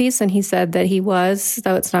puzzle piece, and he said that he was,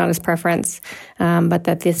 though it's not his preference, but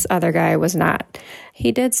that this other guy was not.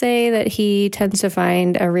 He did say that he tends to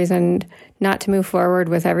find a reason not to move forward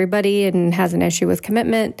with everybody and has an issue with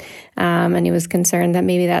commitment, and he was concerned that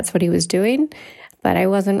maybe that's what he was doing. But I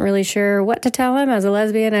wasn't really sure what to tell him. As a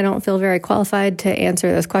lesbian, I don't feel very qualified to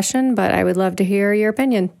answer this question, but I would love to hear your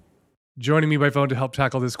opinion. Joining me by phone to help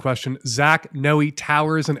tackle this question, Zach Noe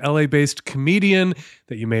Towers, an LA-based comedian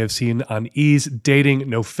that you may have seen on E's Dating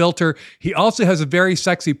No Filter. He also has a very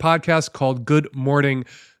sexy podcast called Good Morning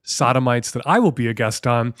Sodomites that I will be a guest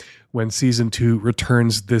on when season 2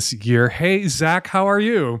 returns this year. Hey, Zach, how are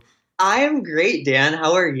you? I am great, Dan.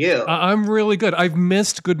 How are you? I'm really good. I've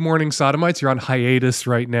missed Good Morning Sodomites. You're on hiatus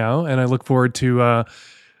right now, and I look forward to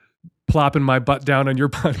plopping my butt down on your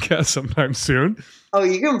podcast sometime soon. Oh,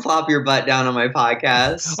 you can plop your butt down on my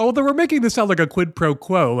podcast. Oh, then we're making this sound like a quid pro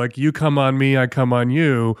quo, like you come on me, I come on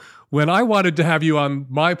you, when I wanted to have you on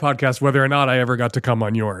my podcast, whether or not I ever got to come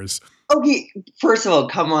on yours. Okay, first of all,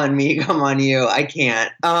 come on me, come on you. I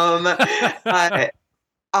can't. I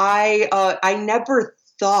never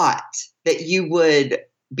thought that you would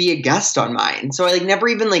be a guest on mine. So I never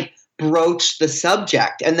even broached the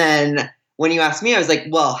subject. And then when you asked me, I was like,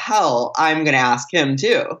 well, hell, I'm going to ask him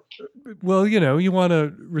too. Well, you want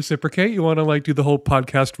to reciprocate. You want to do the whole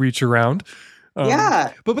podcast reach around.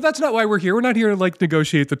 Yeah. But that's not why we're here. We're not here to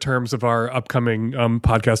negotiate the terms of our upcoming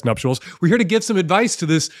podcast nuptials. We're here to give some advice to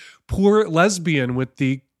this poor lesbian with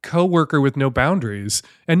the coworker with no boundaries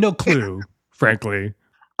and no clue, frankly.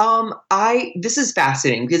 This is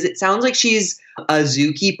fascinating because it sounds like she's a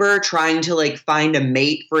zookeeper trying to find a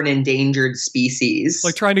mate for an endangered species.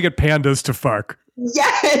 Like trying to get pandas to fuck.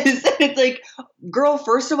 Yes. It's girl,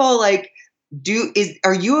 first of all,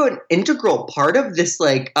 are you an integral part of this,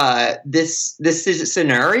 this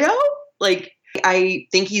scenario? I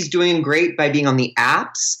think he's doing great by being on the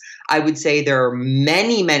apps. I would say there are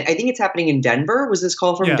many, I think it's happening in Denver. Was this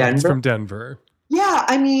call from Denver? It's from Denver. Yeah.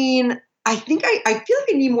 I mean, I think I feel like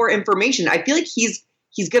I need more information. I feel like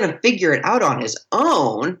he's going to figure it out on his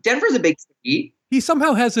own. Denver's a big city. He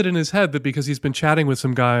somehow has it in his head that because he's been chatting with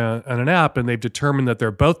some guy on an app and they've determined that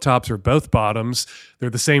they're both tops or both bottoms, they're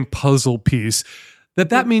the same puzzle piece,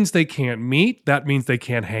 That means they can't meet. That means they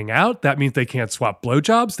can't hang out. That means they can't swap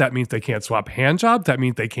blowjobs. That means they can't swap handjobs. That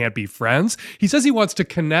means they can't be friends. He says he wants to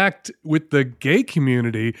connect with the gay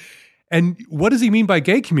community. And what does he mean by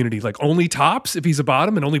gay community? Like only tops if he's a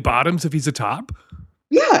bottom and only bottoms if he's a top?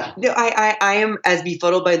 Yeah, no, I am as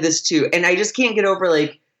befuddled by this too. And I just can't get over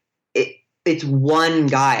it's one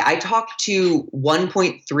guy. I talk to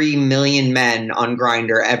 1.3 million men on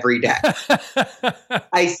Grindr every day.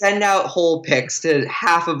 I send out whole pics to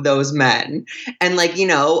half of those men. And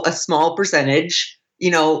a small percentage,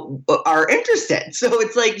 are interested. So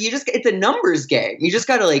it's it's a numbers game. You just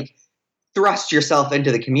got to thrust yourself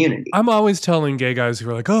into the community. I'm always telling gay guys who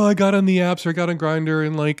are like, oh, I got on the apps or I got on Grindr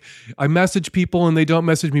and I message people and they don't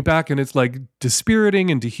message me back. And it's dispiriting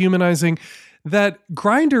and dehumanizing. That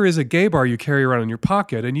Grindr is a gay bar you carry around in your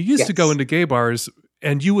pocket. And you used to go into gay bars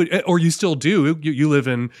and you would, or you still do. You live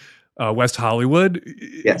in West Hollywood.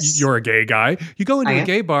 Yes. You're a gay guy. You go into a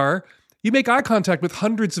gay bar, you make eye contact with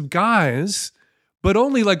hundreds of guys, but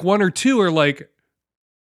only one or two are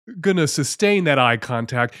gonna sustain that eye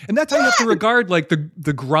contact. And that's how you have to regard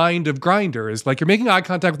the grind of Grindr is you're making eye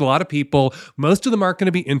contact with a lot of people. Most of them aren't going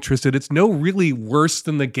to be interested. It's no really worse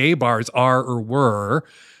than the gay bars are or were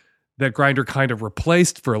that Grindr kind of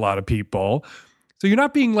replaced for a lot of people. So you're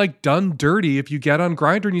not being done dirty if you get on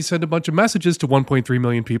Grindr and you send a bunch of messages to 1.3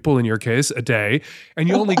 million people in your case a day, and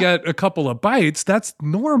you only get a couple of bites. That's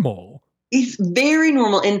normal. It's very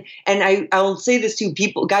normal. And I'll say this too,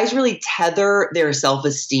 guys really tether their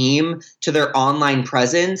self-esteem to their online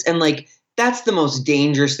presence. And that's the most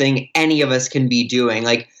dangerous thing any of us can be doing.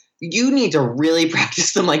 You need to really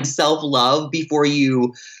practice some self-love before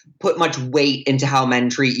you put much weight into how men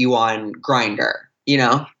treat you on Grindr,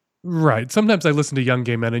 Right. Sometimes I listen to young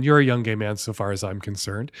gay men, and you're a young gay man so far as I'm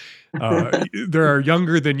concerned. There are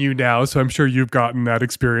younger than you now, so I'm sure you've gotten that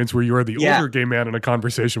experience where you are the older gay man in a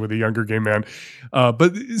conversation with a younger gay man.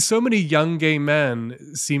 But so many young gay men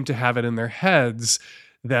seem to have it in their heads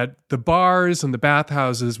that the bars and the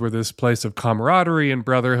bathhouses were this place of camaraderie and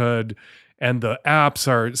brotherhood, and the apps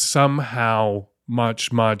are somehow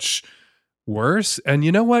much, much worse. And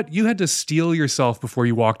you know what? You had to steel yourself before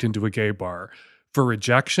you walked into a gay bar. For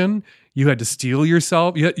rejection, you had to steel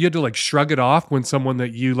yourself. You had to shrug it off when someone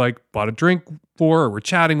that you bought a drink for or were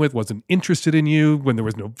chatting with wasn't interested in you, when there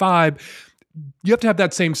was no vibe. You have to have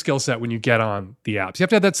that same skill set when you get on the apps. You have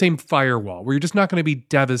to have that same firewall where you're just not going to be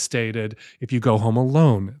devastated if you go home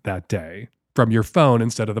alone that day from your phone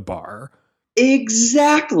instead of the bar.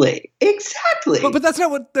 Exactly. But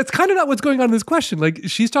that's kind of not what's going on in this question.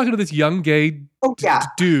 She's talking to this young gay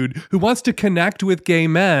dude who wants to connect with gay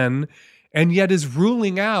men and yet is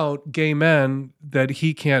ruling out gay men that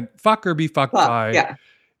he can't fuck or be fucked by. Yeah.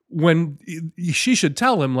 When she should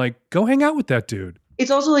tell him, go hang out with that dude.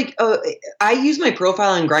 It's also I use my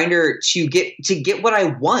profile on Grindr to get what I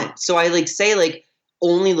want. So I say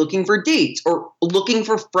only looking for dates or looking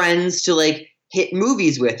for friends to hit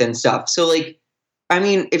movies with and stuff. So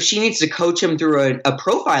if she needs to coach him through a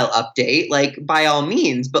profile update, by all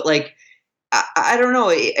means. But I don't know.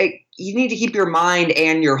 You need to keep your mind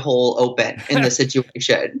and your hole open in this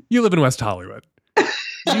situation. You live in West Hollywood.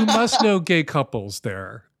 You must know gay couples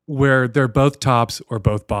where they're both tops or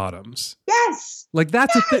both bottoms. Yes.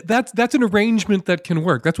 That's an arrangement that can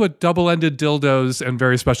work. That's what double-ended dildos and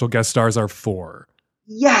very special guest stars are for.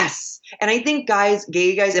 Yes. And I think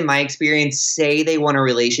gay guys, in my experience, say they want a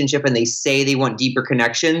relationship and they say they want deeper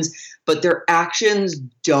connections, but their actions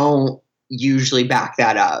don't usually back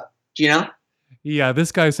that up. Do you know? Yeah,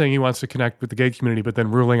 this guy's saying he wants to connect with the gay community, but then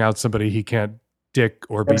ruling out somebody he can't dick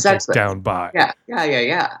or be dicked down by.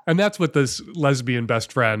 Yeah. And that's what this lesbian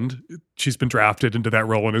best friend, she's been drafted into that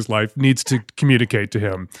role in his life, needs to communicate to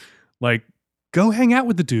him. Go hang out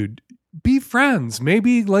with the dude. Be friends.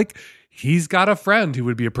 Maybe he's got a friend who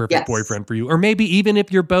would be a perfect boyfriend for you. Or maybe even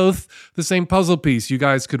if you're both the same puzzle piece, you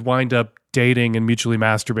guys could wind up dating and mutually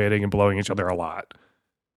masturbating and blowing each other a lot.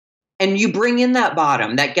 And you bring in that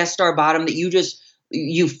bottom, that guest star bottom that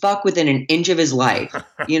you fuck within an inch of his life,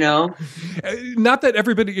 Not that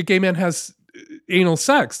a gay man has anal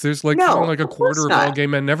sex. There's a quarter of all gay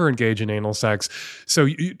men never engage in anal sex. So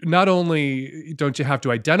not only don't you have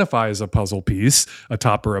to identify as a puzzle piece, a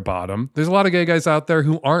top or a bottom, there's a lot of gay guys out there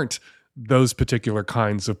who aren't those particular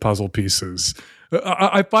kinds of puzzle pieces.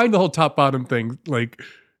 I find the whole top bottom thing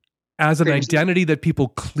as an identity that people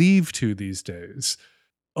cleave to these days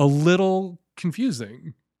a little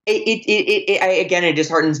confusing. It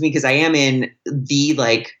disheartens me because I am in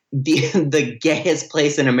the gayest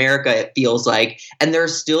place in America, it feels like, and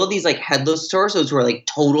there's still these headless torsos who are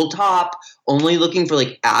total top, only looking for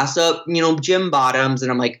ass up, gym bottoms, and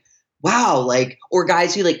I'm wow, like, or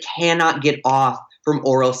guys who like cannot get off from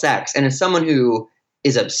oral sex. And as someone who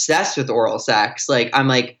is obsessed with oral sex, like, I'm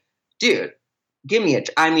like, dude, give me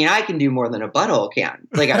I can do more than a butthole can.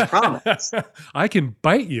 Like, I promise. I can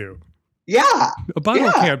bite you. Yeah. A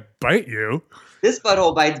butthole can't bite you. This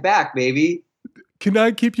butthole bites back, baby. Can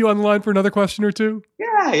I keep you on the line for another question or two?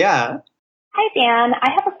 Yeah. Hi, Dan.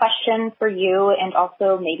 I have a question for you and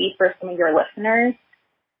also maybe for some of your listeners.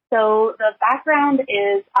 So the background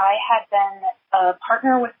is I had been a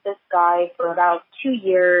partner with this guy for about 2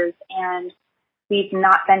 years, and we've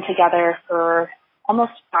not been together for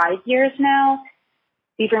almost 5 years now.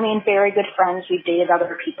 We've remained very good friends. We've dated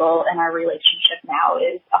other people, and our relationship now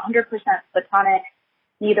is 100% platonic.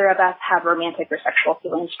 Neither of us have romantic or sexual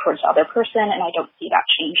feelings towards the other person, and I don't see that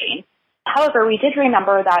changing. However, we did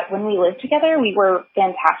remember that when we lived together, we were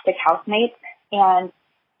fantastic housemates, and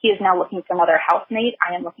he is now looking for another housemate.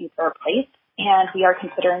 I am looking for a place, and we are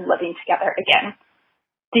considering living together again.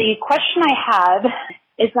 The question I have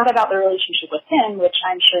is not about the relationship with him, which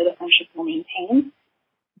I'm sure the friendship will maintain,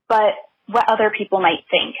 but what other people might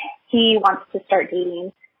think. He wants to start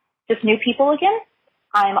dating just new people again.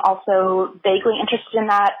 I'm also vaguely interested in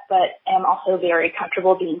that, but am also very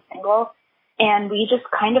comfortable being single. And we just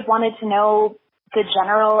kind of wanted to know the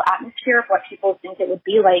general atmosphere of what people think it would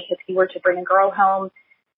be like if he were to bring a girl home.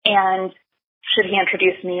 And should he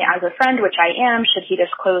introduce me as a friend, which I am? Should he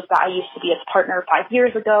disclose that I used to be his partner 5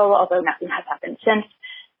 years ago, although nothing has happened since?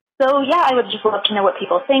 So, yeah, I would just love to know what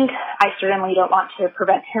people think. I certainly don't want to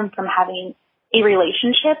prevent him from having a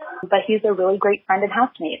relationship, but he's a really great friend and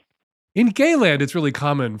housemate. In gayland, it's really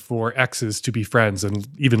common for exes to be friends and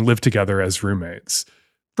even live together as roommates.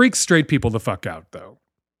 Freaks straight people the fuck out, though.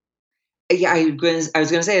 Yeah, I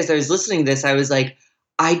was going to say, as I was listening to this, I was like,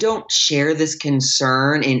 I don't share this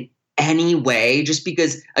concern in any way, just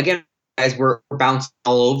because, again, guys, we're bouncing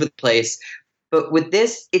all over the place. But with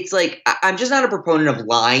this, it's like, I'm just not a proponent of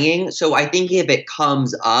lying. So I think if it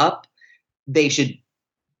comes up, they should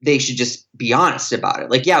just be honest about it.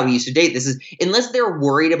 Like, yeah, we used to date. This is, unless they're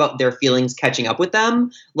worried about their feelings catching up with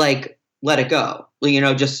them, like, let it go. You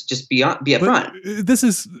know, just be upfront. This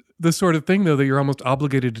is the sort of thing, though, that you're almost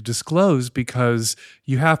obligated to disclose, because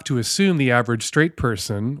you have to assume the average straight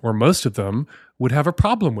person, or most of them, would have a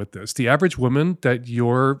problem with this. The average woman that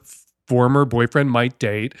your former boyfriend might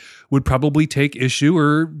date would probably take issue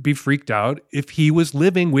or be freaked out if he was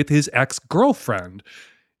living with his ex-girlfriend.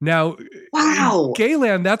 Now, wow. In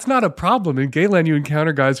gayland, that's not a problem. In gayland, you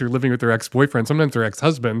encounter guys who are living with their ex-boyfriends, sometimes their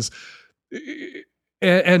ex-husbands,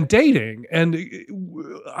 and dating. And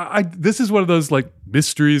this is one of those like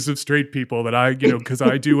mysteries of straight people that because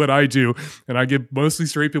I do what I do, and I give mostly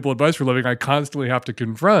straight people advice for a living, I constantly have to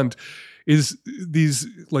confront, is these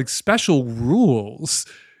like special rules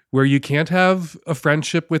where you can't have a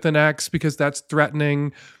friendship with an ex because that's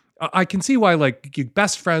threatening. I can see why, like, you're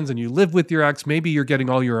best friends and you live with your ex, maybe you're getting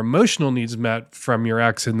all your emotional needs met from your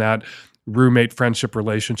ex in that roommate friendship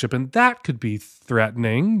relationship, and that could be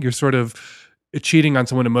threatening. You're sort of cheating on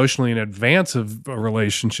someone emotionally in advance of a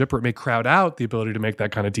relationship, or it may crowd out the ability to make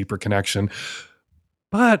that kind of deeper connection.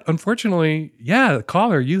 But unfortunately, yeah,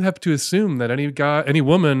 caller, you have to assume that any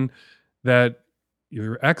woman that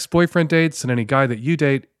your ex-boyfriend dates and any guy that you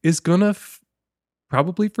date is gonna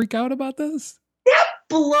probably freak out about this. That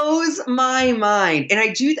blows my mind. And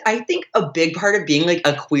I think a big part of being like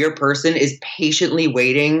a queer person is patiently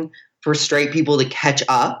waiting for straight people to catch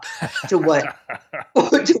up to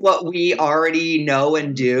what we already know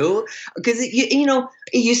and do. Because it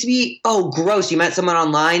used to be, oh, gross. You met someone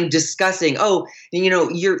online, discussing. Oh,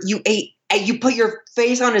 you put your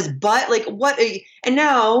face on his butt. Like, what? And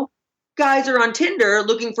now guys are on Tinder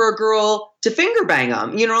looking for a girl to finger bang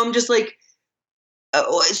them. I'm just like,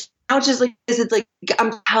 now it's just like this. It's like,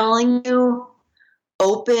 I'm telling you,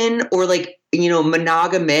 open or like,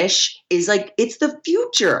 monogamish is like, it's the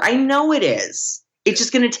future. I know it is. It's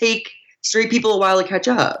just going to take straight people a while to catch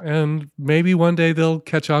up. And maybe one day they'll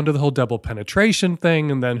catch on to the whole double penetration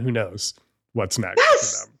thing, and then who knows what's next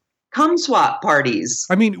for them. Cum swap parties.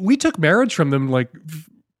 I mean, we took marriage from them like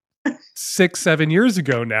 6-7 years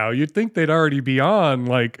ago now. You'd think they'd already be on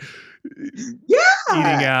like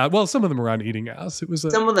eating ass. Well, some of them were on eating ass. It was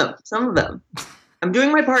some of them. I'm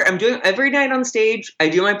doing my part. I'm doing every night on stage. I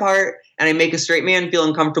do my part, and I make a straight man feel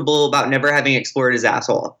uncomfortable about never having explored his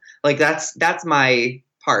asshole. Like that's my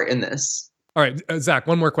part in this. All right, Zach,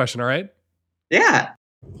 one more question. All right. Yeah.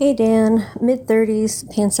 Hey, Dan,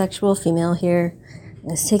 mid-30s, pansexual female here.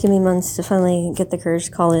 It's taken me months to finally get the courage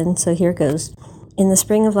to call in, so here goes. In the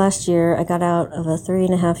spring of last year, I got out of a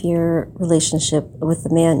 3.5-year relationship with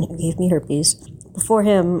the man who gave me herpes. Before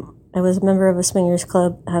him, I was a member of a swingers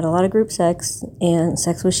club, had a lot of group sex and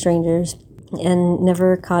sex with strangers, and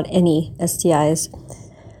never caught any STIs.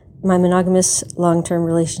 My monogamous long-term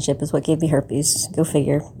relationship is what gave me herpes. Go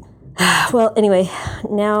figure. Well, anyway,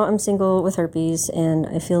 now I'm single with herpes, and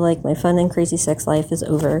I feel like my fun and crazy sex life is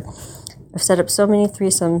over. I've set up so many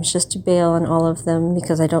threesomes just to bail on all of them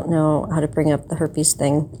because I don't know how to bring up the herpes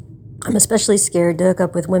thing. I'm especially scared to hook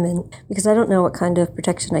up with women because I don't know what kind of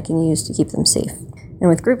protection I can use to keep them safe. And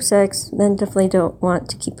with group sex, men definitely don't want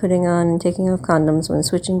to keep putting on and taking off condoms when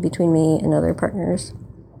switching between me and other partners.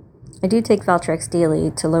 I do take Valtrex daily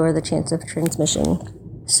to lower the chance of transmission.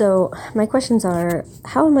 So my questions are,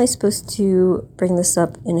 how am I supposed to bring this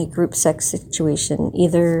up in a group sex situation,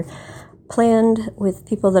 either planned with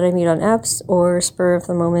people that I meet on apps or spur of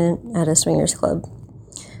the moment at a swingers club?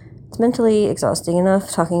 It's mentally exhausting enough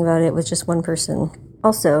talking about it with just one person.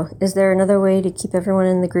 Also, is there another way to keep everyone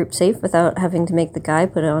in the group safe without having to make the guy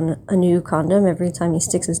put on a new condom every time he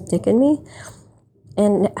sticks his dick in me?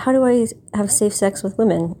 And how do I have safe sex with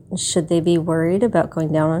women? Should they be worried about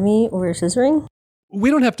going down on me or scissoring? We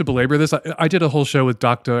don't have to belabor this. I did a whole show with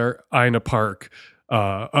Dr. Ina Park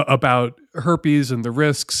about herpes and the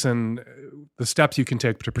risks and the steps you can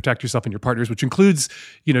take to protect yourself and your partners, which includes,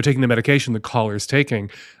 taking the medication the caller's taking.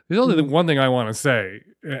 There's only one thing I want to say,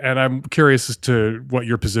 and I'm curious as to what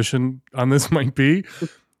your position on this might be.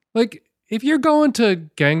 Like, if you're going to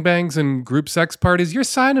gangbangs and group sex parties, you're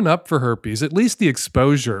signing up for herpes, at least the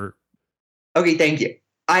exposure. Okay, thank you.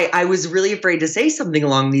 I was really afraid to say something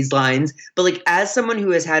along these lines, but like as someone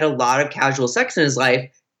who has had a lot of casual sex in his life,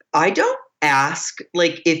 I don't ask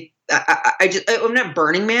like if I'm not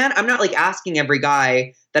Burning Man. I'm not like asking every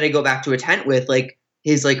guy that I go back to a tent with like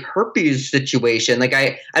his like herpes situation. Like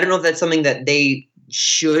I don't know if that's something that they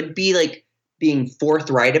should be like being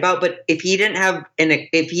forthright about, but if he didn't have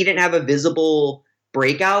a visible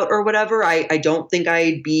breakout or whatever, I don't think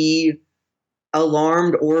I'd be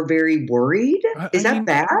alarmed or very worried. Is that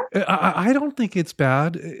bad? I don't think it's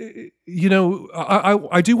bad.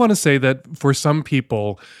 I do want to say that for some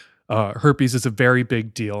people, herpes is a very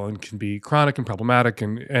big deal and can be chronic and problematic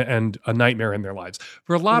and a nightmare in their lives.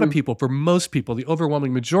 For a lot of people, for most people, the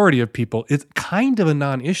overwhelming majority of people, it's kind of a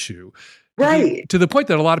non-issue. Right. To the point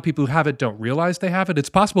that a lot of people who have it don't realize they have it. It's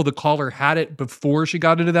possible the caller had it before she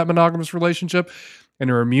got into that monogamous relationship and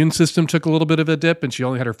her immune system took a little bit of a dip and she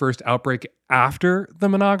only had her first outbreak after the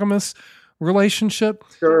monogamous relationship.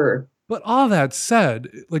 Sure. But all that said,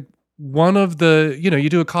 like one of the, you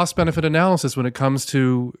do a cost-benefit analysis when it comes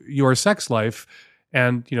to your sex life.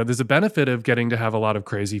 And, there's a benefit of getting to have a lot of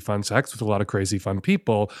crazy fun sex with a lot of crazy fun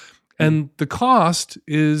people. And the cost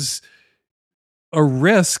is a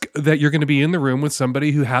risk that you're going to be in the room with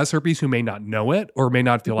somebody who has herpes who may not know it or may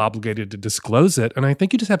not feel obligated to disclose it. And I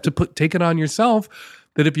think you just have to take it on yourself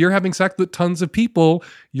that if you're having sex with tons of people,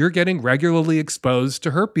 you're getting regularly exposed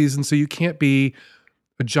to herpes. And so you can't be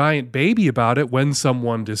a giant baby about it when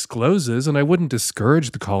someone discloses. And I wouldn't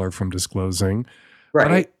discourage the caller from disclosing.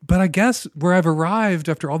 Right. But I guess where I've arrived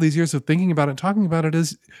after all these years of thinking about it and talking about it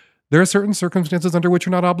is there are certain circumstances under which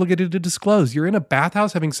you're not obligated to disclose. You're in a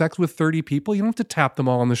bathhouse having sex with 30 people. You don't have to tap them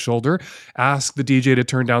all on the shoulder, ask the DJ to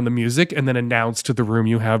turn down the music, and then announce to the room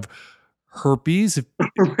you have herpes,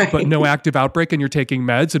 but no active outbreak and you're taking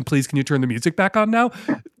meds, and please can you turn the music back on now?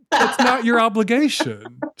 That's not your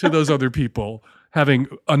obligation to those other people having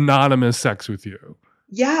anonymous sex with you.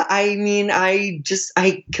 Yeah, I mean, I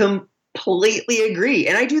completely agree.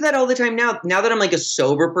 And I do that all the time now. Now that I'm like a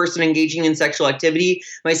sober person engaging in sexual activity,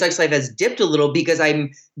 my sex life has dipped a little because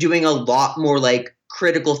I'm doing a lot more like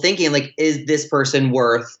critical thinking. Like, is this person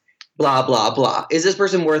worth blah, blah, blah? Is this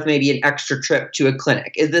person worth maybe an extra trip to a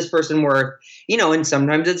clinic? Is this person worth, and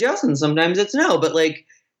sometimes it's yes and sometimes it's no. But like,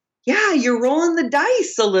 yeah, you're rolling the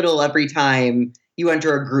dice a little every time you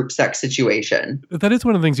enter a group sex situation. That is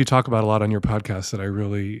one of the things you talk about a lot on your podcast that I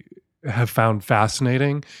really have found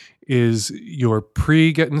fascinating is your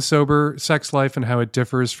pre-getting sober sex life and how it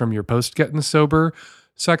differs from your post-getting sober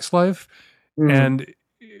sex life. Mm. And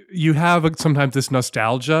you have sometimes this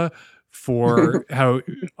nostalgia for how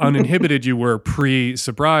uninhibited you were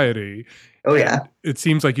pre-sobriety. Oh, yeah. It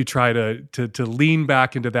seems like you try to lean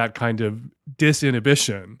back into that kind of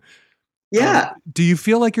disinhibition. Yeah. Do you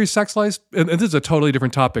feel like your sex life, and this is a totally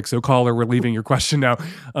different topic, so caller, we're leaving your question now.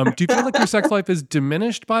 Do you feel like your sex life is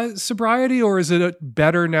diminished by sobriety, or is it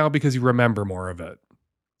better now because you remember more of it?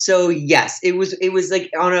 So yes, it was like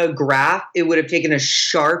on a graph, it would have taken a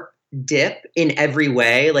sharp dip in every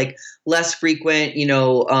way, like less frequent,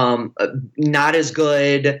 not as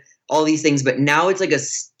good, all these things. But now it's like a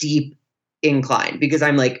steep incline because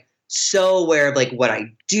I'm like so aware of like what I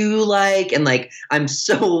do like, and like I'm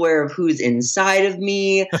so aware of who's inside of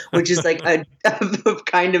me, which is like a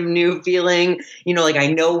kind of new feeling. You know, like I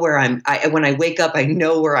know where when I wake up, I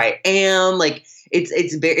know where I am. Like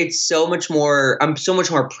it's so much more. I'm so much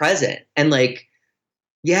more present, and like,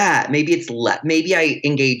 yeah, maybe maybe I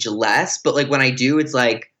engage less, but like when I do, it's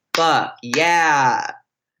like, fuck yeah,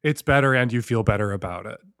 it's better, and you feel better about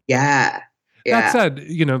it. Yeah. That said,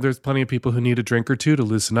 you know, there's plenty of people who need a drink or two to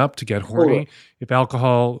loosen up, to get horny. If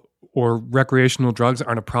alcohol or recreational drugs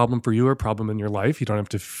aren't a problem for you or a problem in your life, you don't have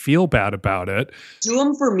to feel bad about it. Do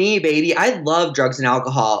them for me, baby. I love drugs and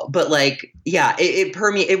alcohol, but like, yeah,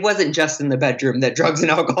 it wasn't just in the bedroom that drugs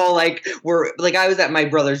and alcohol were like, I was at my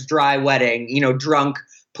brother's dry wedding, you know, drunk,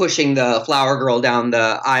 pushing the flower girl down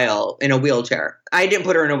the aisle in a wheelchair. I didn't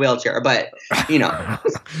put her in a wheelchair, but, you know.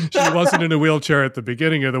 She wasn't in a wheelchair at the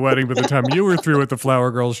beginning of the wedding, but the time you were through with the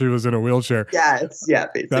flower girl, she was in a wheelchair. Yes, yeah,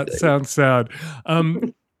 basically. That sounds sad.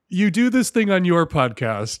 You do this thing on your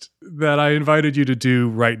podcast that I invited you to do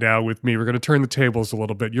right now with me. We're going to turn the tables a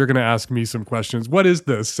little bit. You're going to ask me some questions. What is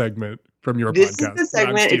this segment from your podcast? This is the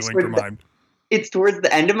segment. It's towards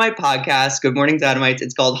the end of my podcast, Good Morning Dynamites.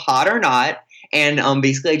 It's called Hot or Not. And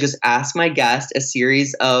basically, I just ask my guest a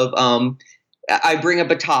series of, I bring up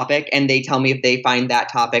a topic and they tell me if they find that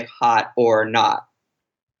topic hot or not.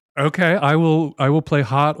 Okay, I will play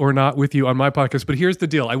hot or not with you on my podcast. But here's the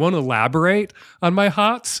deal. I won't elaborate on my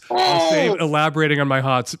hots. I'll save elaborating on my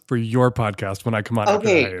hots for your podcast when I come on after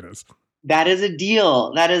the hiatus. That is a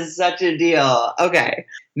deal. That is such a deal. Okay.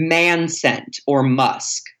 Man scent or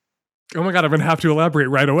musk? Oh my God, I'm going to have to elaborate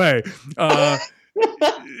right away.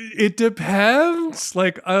 It depends.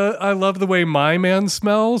 Like, I love the way my man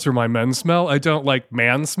smells or my men smell. I don't like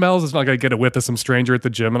man smells. It's not like I get a whiff of some stranger at the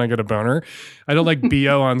gym and I get a boner. I don't like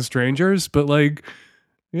BO on strangers, but like,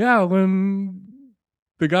 yeah, when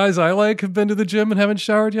the guys I like have been to the gym and haven't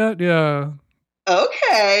showered yet, yeah.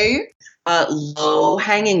 Okay. Low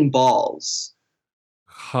hanging balls.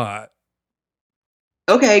 Hot.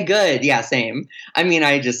 Okay, good. Yeah, same. I mean,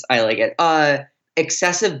 I like it.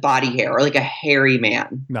 Excessive body hair, or like a hairy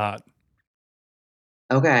man. Not.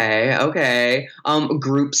 Okay.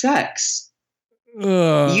 Group sex.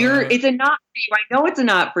 It's a not for you. I know it's a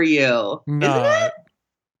not for you. Not. Isn't it?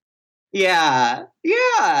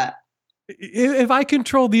 Yeah. If I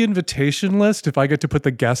control the invitation list, if I get to put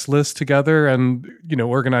the guest list together and, you know,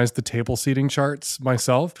 organize the table seating charts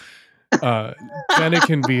myself, then it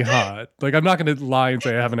can be hot. Like, I'm not going to lie and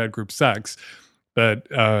say I haven't had group sex. But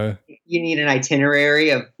you need an itinerary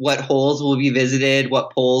of what holes will be visited,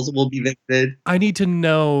 what poles will be visited. I need to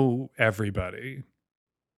know everybody.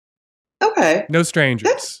 Okay. No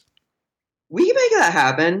strangers. We can make that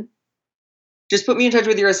happen. Just put me in touch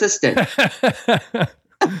with your assistant.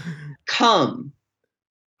 Come.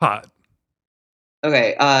 Hot.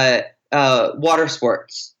 Okay. Water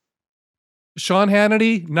sports. Sean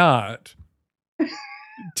Hannity? Not.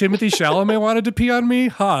 Timothy Chalamet wanted to pee on me?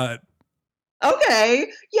 Hot. Okay.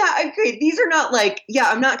 Yeah, okay. These are not like,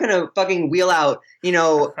 I'm not going to fucking wheel out, you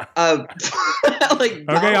know, like.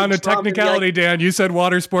 Okay, on a technicality, like, Dan, you said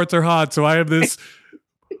water sports are hot, so I have this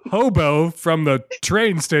hobo from the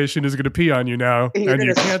train station is going to pee on you now, and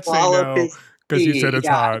you can't say no because you said it's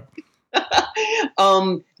hot.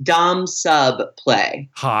 Dom sub play.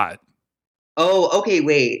 Hot. Oh, okay,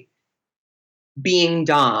 wait. Being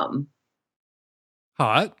Dom.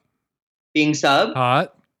 Hot. Being sub.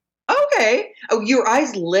 Hot. Okay. Oh, your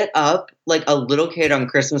eyes lit up like a little kid on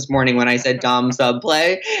Christmas morning when I said Dom sub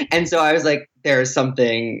play. And so I was like, there's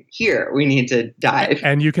something here. We need to dive.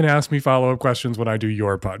 And you can ask me follow-up questions when I do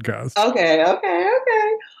your podcast. Okay.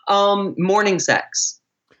 Morning sex.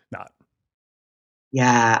 Not.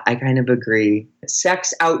 Yeah, I kind of agree.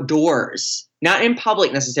 Sex outdoors. Not in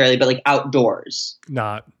public necessarily, but like outdoors.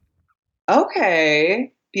 Not.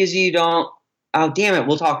 Okay. Because you don't. Oh, damn it.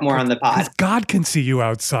 We'll talk more on the pod. Because God can see you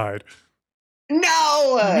outside.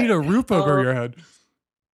 No! You need a roof over your head.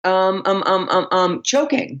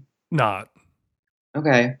 Choking. Not.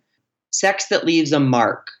 Okay. Sex that leaves a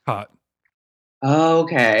mark. Hot.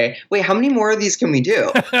 Okay. Wait, how many more of these can we do?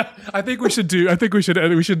 I think we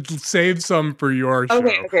should save some for your show.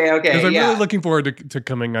 Okay. Because I'm really looking forward to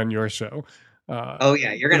coming on your show.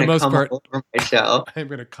 You're going to come over my show. I'm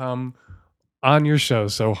going to come on your show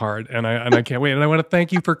so hard, and I can't wait. And I want to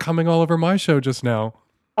thank you for coming all over my show just now.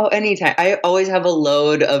 Oh, anytime. I always have a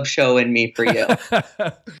load of show in me for you.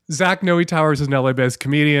 Zach Noe Towers is an LA-based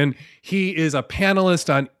comedian. He is a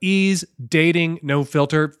panelist on E's Dating No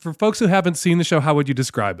Filter. For folks who haven't seen the show, how would you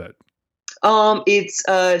describe it? It's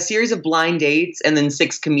a series of blind dates and then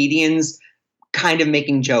 6 comedians kind of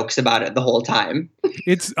making jokes about it the whole time.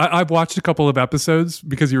 I've watched a couple of episodes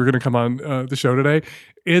because you were going to come on the show today.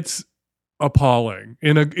 It's appalling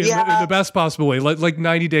in the best possible way. Like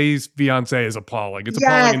 90 Days Fiancé is appalling. It's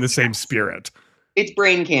appalling in the same spirit. It's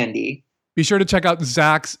brain candy. Be sure to check out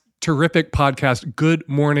Zach's terrific podcast, Good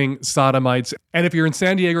Morning Sodomites. And if you're in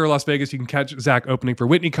San Diego or Las Vegas, you can catch Zach opening for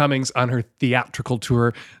Whitney Cummings on her theatrical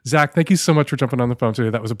tour. Zach, thank you so much for jumping on the phone today.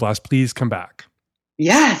 That was a blast. Please come back.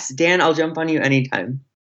 Yes, Dan, I'll jump on you anytime.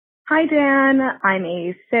 Hi, Dan. I'm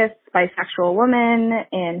a cis bisexual woman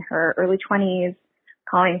in her early 20s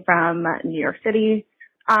calling from New York City.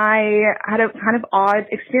 I had a kind of odd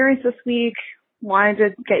experience this week. Wanted to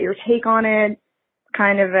get your take on it.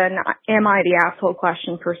 Kind of an am I the asshole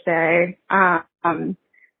question per se. I've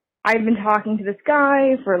been talking to this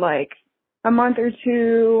guy for like a month or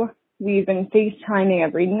two. We've been FaceTiming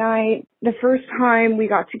every night. The first time we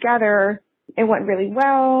got together, it went really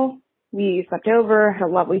well. We slept over, had a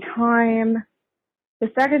lovely time.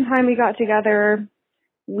 The second time we got together,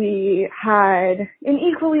 we had an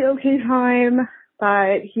equally okay time,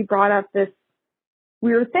 but he brought up this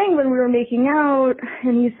weird thing when we were making out,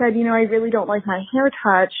 and he said, I really don't like my hair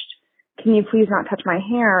touched. Can you please not touch my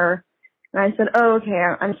hair? And I said, oh, okay,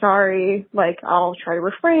 I'm sorry. Like, I'll try to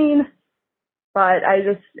refrain. But I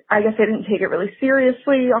guess I didn't take it really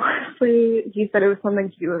seriously, honestly. He said it was something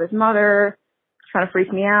to do with his mother. Trying to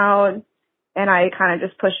freak me out, and I kind of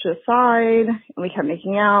just pushed it aside, and we kept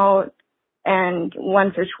making out, and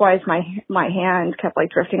once or twice my hand kept like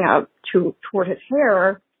drifting up toward his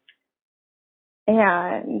hair,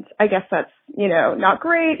 and I guess that's not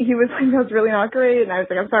great. He was like, that's really not great, and I was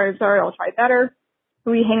like, I'm sorry, I'll try better.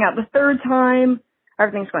 We hang out the third time,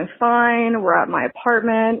 everything's going fine, we're at my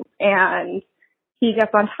apartment, and he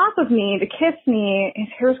gets on top of me to kiss me. His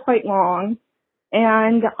hair's quite long.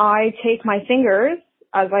 And I take my fingers,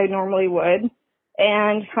 as I normally would,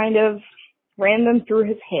 and kind of ran them through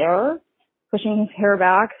his hair, pushing his hair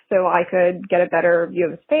back so I could get a better view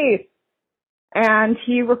of his face. And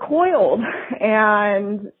he recoiled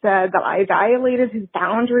and said that I violated his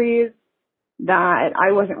boundaries, that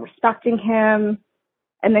I wasn't respecting him,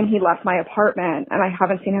 and then he left my apartment, and I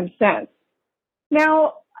haven't seen him since.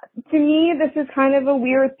 Now, to me, this is kind of a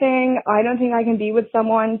weird thing. I don't think I can be with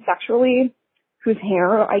someone sexually whose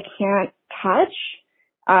hair I can't touch.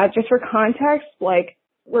 Just for context, like,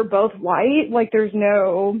 we're both white. Like, there's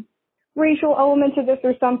no racial element to this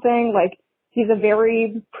or something. Like, he's a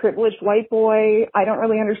very privileged white boy. I don't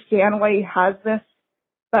really understand why he has this,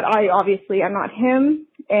 but I obviously am not him.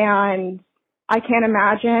 And I can't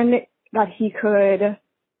imagine that he could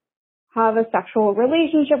have a sexual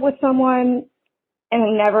relationship with someone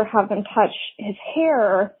and never have them touch his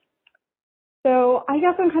hair. So I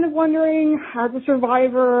guess I'm kind of wondering, as a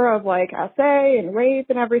survivor of like SA and rape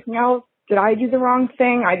and everything else, did I do the wrong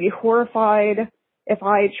thing? I'd be horrified if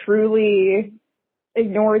I truly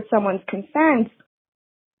ignored someone's consent.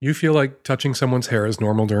 You feel like touching someone's hair is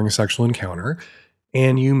normal during a sexual encounter,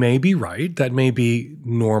 and you may be right. That may be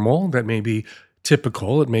normal. That may be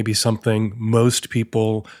typical. It may be something most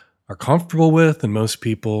people are comfortable with and most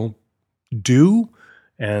people do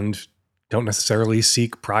and don't necessarily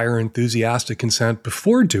seek prior enthusiastic consent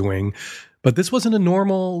before doing. But this wasn't a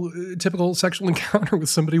normal, typical sexual encounter with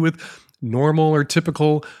somebody with normal or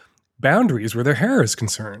typical boundaries where their hair is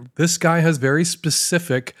concerned. This guy has very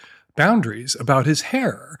specific boundaries about his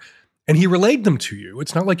hair, and he relayed them to you.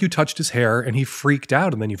 It's not like you touched his hair and he freaked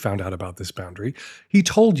out and then you found out about this boundary. He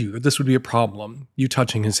told you that this would be a problem, you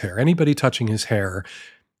touching his hair. Anybody touching his hair,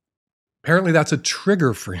 apparently that's a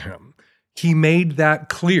trigger for him. He made that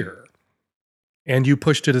clear. And you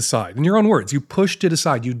pushed it aside. In your own words, you pushed it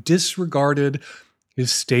aside. You disregarded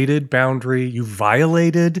his stated boundary. You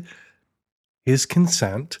violated his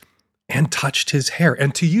consent and touched his hair.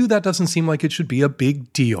 And to you, that doesn't seem like it should be a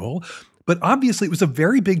big deal. But obviously, it was a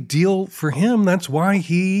very big deal for him. That's why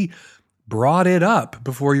he brought it up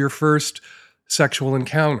before your first sexual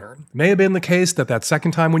encounter. It may have been the case that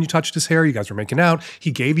second time when you touched his hair, you guys were making out. He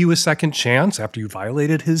gave you a second chance after you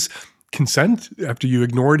violated his consent, after you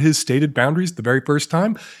ignored his stated boundaries the very first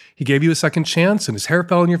time. He gave you a second chance and his hair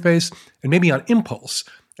fell on your face, and maybe on impulse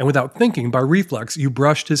and without thinking, by reflex, you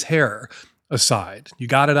brushed his hair aside. You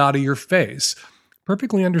got it out of your face.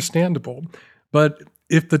 Perfectly understandable. But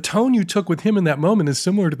if the tone you took with him in that moment is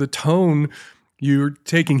similar to the tone you're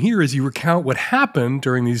taking here as you recount what happened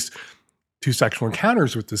during these two sexual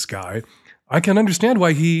encounters with this guy, I can understand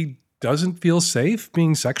why he doesn't feel safe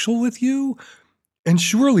being sexual with you. And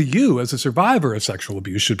surely you, as a survivor of sexual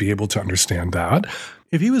abuse, should be able to understand that.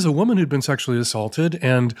 If he was a woman who'd been sexually assaulted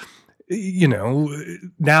and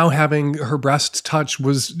now having her breasts touched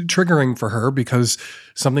was triggering for her because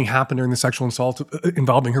something happened during the sexual assault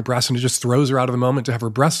involving her breasts, and it just throws her out of the moment to have her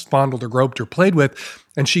breasts fondled or groped or played with.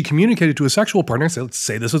 And she communicated to a sexual partner, so let's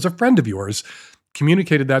say this was a friend of yours,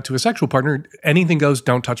 communicated that to a sexual partner, anything goes,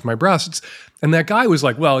 don't touch my breasts. And that guy was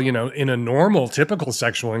like, well, in a normal, typical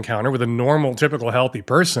sexual encounter with a normal, typical, healthy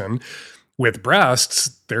person with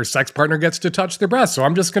breasts, their sex partner gets to touch their breasts. So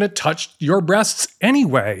I'm just going to touch your breasts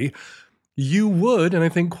anyway. You would, and I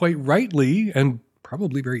think quite rightly and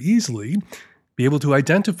probably very easily, be able to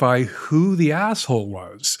identify who the asshole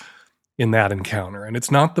was in that encounter. And it's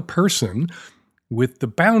not the person with the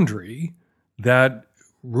boundary that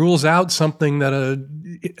rules out something that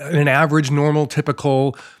an average, normal,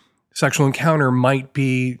 typical sexual encounter might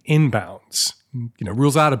be in bounds.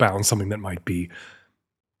 Rules out of bounds something that might be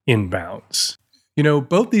in bounds.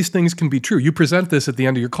 Both these things can be true. You present this at the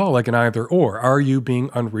end of your call like an either or. Are you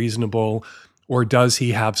being unreasonable, or does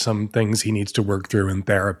he have some things he needs to work through in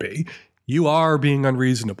therapy? You are being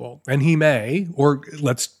unreasonable, and he may, or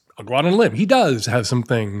I'll go out on a limb, he does have some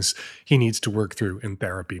things he needs to work through in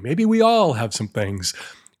therapy. Maybe we all have some things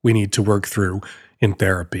we need to work through in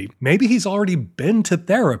therapy. Maybe he's already been to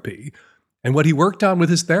therapy, and what he worked on with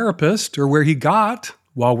his therapist, or where he got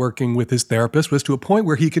while working with his therapist, was to a point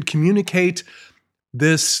where he could communicate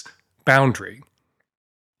this boundary.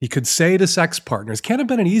 He could say to sex partners, can't have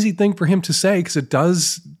been an easy thing for him to say because it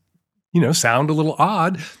does, sound a little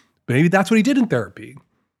odd, but maybe that's what he did in therapy.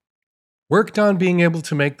 Worked on being able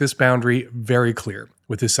to make this boundary very clear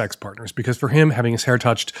with his sex partners, because for him, having his hair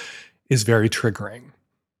touched is very triggering.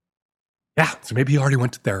 Yeah, so maybe he already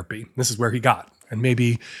went to therapy. This is where he got. And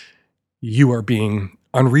maybe you are being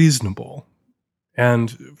unreasonable.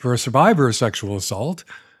 And for a survivor of sexual assault,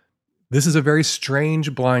 this is a very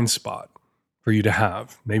strange blind spot for you to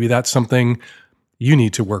have. Maybe that's something you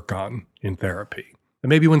need to work on in therapy. And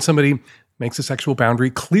maybe when somebody makes a sexual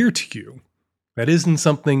boundary clear to you, that isn't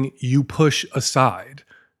something you push aside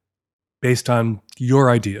based on your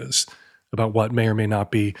ideas about what may or may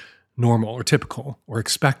not be normal or typical or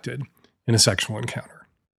expected in a sexual encounter.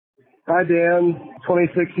 Hi, Dan.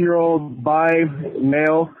 26-year-old bi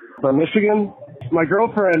male from Michigan. My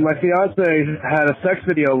girlfriend, my fiance, had a sex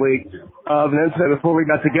video leaked of an incident before we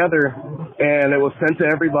got together, and it was sent to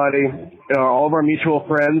everybody, all of our mutual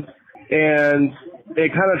friends, and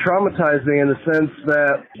it kind of traumatized me in the sense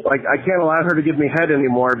that, I can't allow her to give me head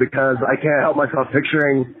anymore because I can't help myself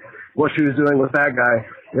picturing what she was doing with that guy.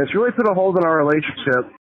 And it's really put a hold on our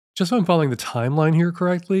relationship. Just so I'm following the timeline here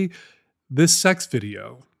correctly, this sex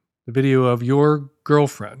video, the video of your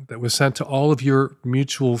girlfriend that was sent to all of your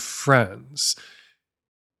mutual friends,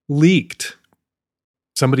 leaked.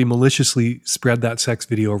 Somebody maliciously spread that sex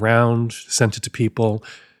video around, sent it to people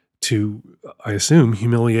to, I assume,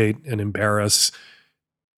 humiliate and embarrass,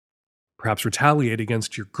 perhaps retaliate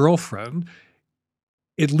against your girlfriend.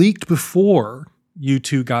 It leaked before you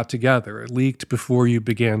two got together. It leaked before you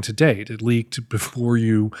began to date. It leaked before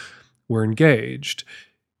you were engaged.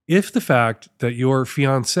 If the fact that your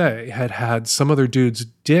fiance had had some other dude's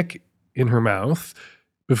dick in her mouth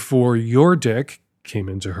before your dick came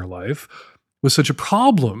into her life was such a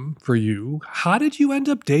problem for you, how did you end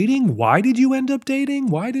up dating? Why did you end up dating?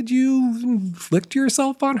 Why did you inflict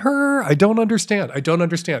yourself on her? I don't understand.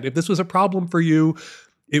 If this was a problem for you,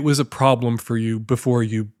 it was a problem for you before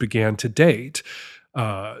you began to date.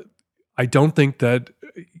 I don't think that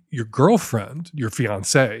your girlfriend, your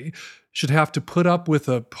fiance, should have to put up with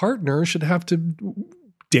a partner, should have to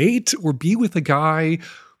date or be with a guy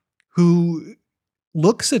who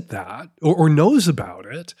looks at that or knows about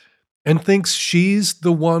it and thinks she's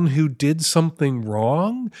the one who did something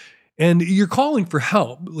wrong. And you're calling for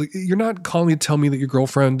help. You're not calling to tell me that your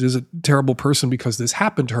girlfriend is a terrible person because this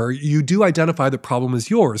happened to her. You do identify the problem as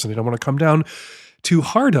yours, and I don't want to come down too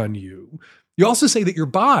hard on you. You also say that you're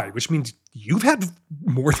bi, which means you've had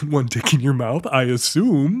more than one dick in your mouth, I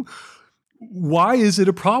assume. Why is it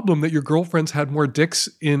a problem that your girlfriend's had more dicks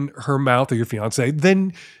in her mouth, or your fiance,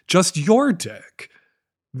 than just your dick?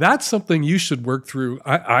 That's something you should work through,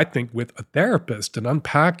 I think, with a therapist and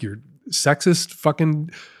unpack your sexist fucking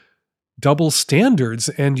double standards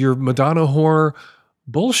and your Madonna whore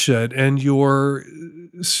bullshit and your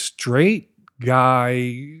straight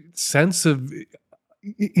guy sense of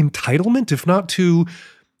entitlement, if not to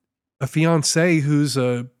a fiance who's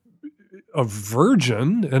a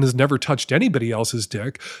virgin and has never touched anybody else's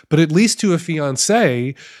dick, but at least to a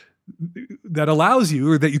fiance that allows you,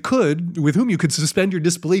 or that you could, with whom you could suspend your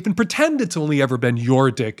disbelief and pretend it's only ever been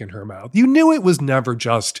your dick in her mouth. You knew it was never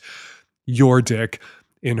just your dick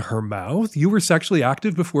in her mouth. You were sexually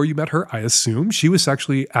active before you met her, I assume. She was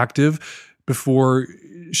sexually active before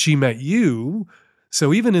she met you.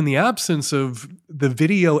 So even in the absence of the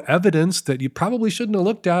video evidence that you probably shouldn't have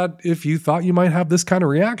looked at if you thought you might have this kind of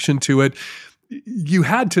reaction to it, you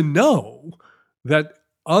had to know that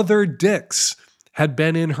other dicks had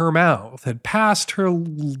been in her mouth, had passed her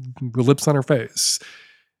lips on her face.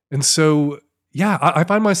 And so, yeah, I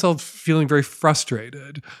find myself feeling very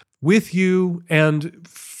frustrated with you and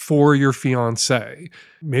for your fiance.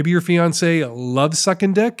 Maybe your fiance loves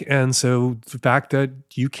sucking dick, and so the fact that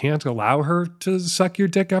you can't allow her to suck your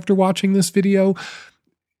dick after watching this video,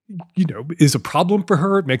 is a problem for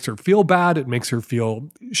her. It makes her feel bad. It makes her feel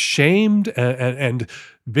shamed and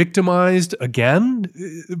victimized again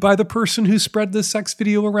by the person who spread this sex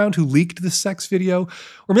video around, who leaked this sex video.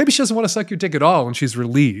 Or maybe she doesn't want to suck your dick at all and she's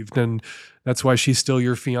relieved, and that's why she's still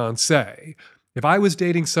your fiance. If I was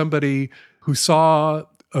dating somebody who saw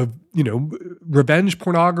revenge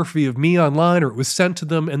pornography of me online, or it was sent to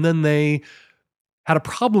them, and then they had a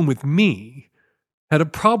problem with me, had a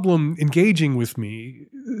problem engaging with me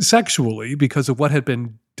sexually because of what had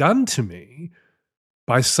been done to me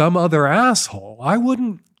by some other asshole, I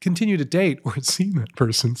wouldn't continue to date or see that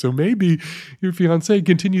person. So maybe your fiance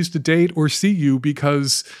continues to date or see you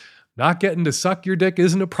because not getting to suck your dick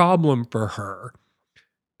isn't a problem for her.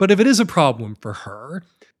 But if it is a problem for her,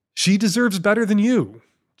 she deserves better than you.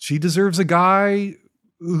 She deserves a guy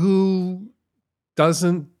who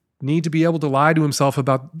doesn't need to be able to lie to himself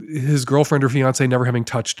about his girlfriend or fiance never having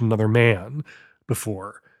touched another man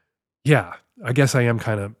before. Yeah, I guess I am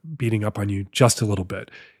kind of beating up on you just a little bit.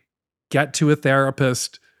 Get to a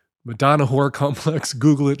therapist. Madonna Whore Complex.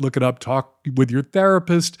 Google it, look it up, talk with your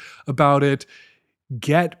therapist about it.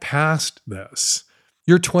 Get past this.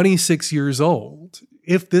 You're 26 years old.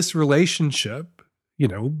 If this relationship,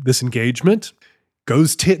 this engagement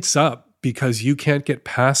goes tits up because you can't get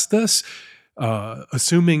past this,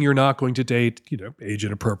 assuming you're not going to date,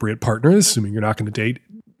 age-inappropriate partners, assuming you're not going to date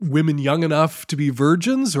women young enough to be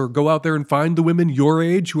virgins or go out there and find the women your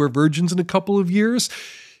age who are virgins in a couple of years,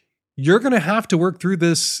 you're going to have to work through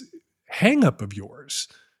this hang-up of yours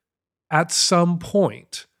at some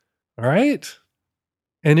point, all right?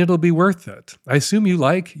 And it'll be worth it. I assume you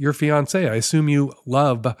like your fiance. I assume you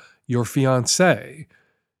love your fiance.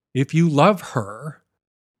 If you love her,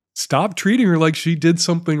 stop treating her like she did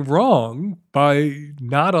something wrong by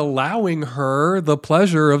not allowing her the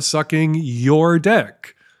pleasure of sucking your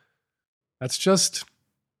dick. That's just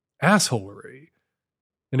assholery.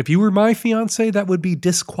 And if you were my fiance, that would be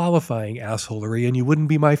disqualifying assholery, and you wouldn't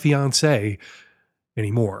be my fiance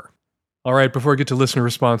anymore. All right, before I get to listener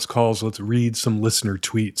response calls, let's read some listener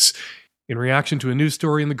tweets. In reaction to a news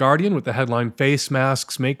story in The Guardian with the headline, "Face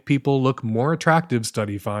masks make people look more attractive,"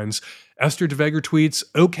 study finds, Esther DeVeger tweets,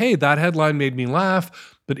 "Okay, that headline made me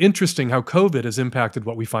laugh, but interesting how COVID has impacted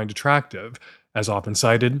what we find attractive. As often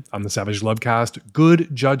cited on the Savage Lovecast,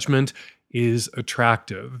 good judgment is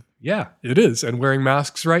attractive." Yeah, it is. And wearing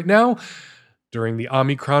masks right now, during the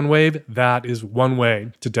Omicron wave, that is one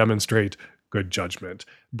way to demonstrate good judgment.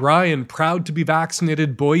 Brian, proud to be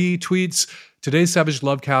vaccinated, boy, tweets, "Today's Savage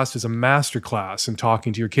Lovecast is a masterclass in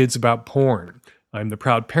talking to your kids about porn. I'm the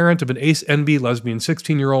proud parent of an ace NB lesbian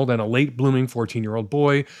 16-year-old and a late-blooming 14-year-old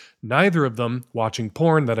boy, neither of them watching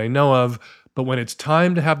porn that I know of, but when it's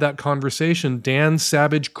time to have that conversation, Dan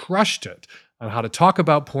Savage crushed it on how to talk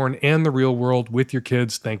about porn and the real world with your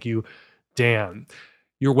kids. Thank you, Dan."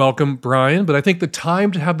 You're welcome, Brian, but I think the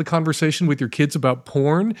time to have the conversation with your kids about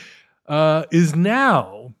porn is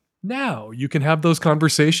now. Now you can have those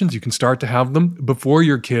conversations. You can start to have them before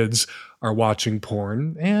your kids are watching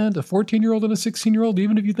porn. And a 14-year-old and a 16-year-old,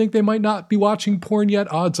 even if you think they might not be watching porn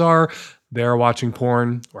yet, odds are they're watching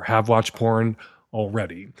porn or have watched porn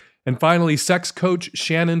already. And finally, sex coach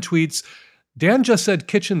Shannon tweets, "Dan just said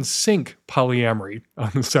kitchen sink polyamory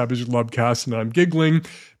on the Savage Lovecast, and I'm giggling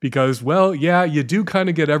because, well, yeah, you do kind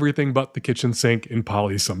of get everything but the kitchen sink in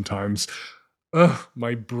poly sometimes." Ugh,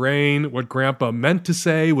 my brain. What Grandpa meant to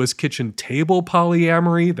say was kitchen table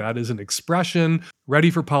polyamory. That is an expression.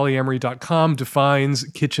 Readyforpolyamory.com defines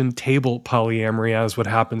kitchen table polyamory as what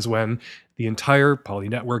happens when the entire poly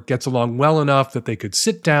network gets along well enough that they could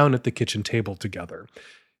sit down at the kitchen table together.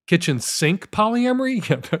 Kitchen sink polyamory?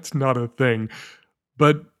 Yeah, that's not a thing.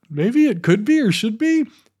 But maybe it could be or should be.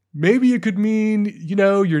 Maybe it could mean,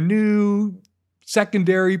 your new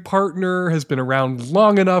secondary partner has been around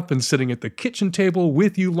long enough and sitting at the kitchen table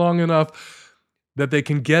with you long enough that they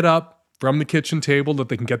can get up from the kitchen table, that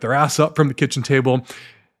they can get their ass up from the kitchen table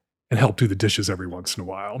and help do the dishes every once in a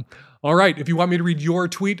while. All right, if you want me to read your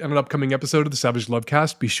tweet on an upcoming episode of the Savage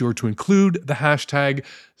Lovecast, be sure to include the hashtag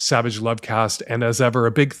Savage Lovecast. And as ever,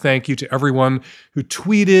 a big thank you to everyone who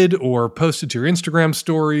tweeted or posted to your Instagram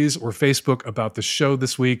stories or Facebook about the show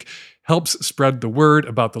this week. Helps spread the word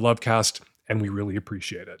about the Lovecast, and we really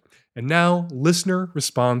appreciate it. And now, listener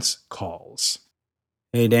response calls.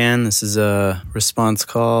 Hey Dan, this is a response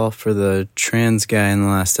call for the trans guy in the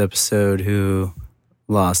last episode who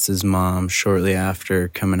lost his mom shortly after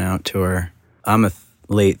coming out to her. I'm a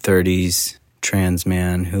late 30s trans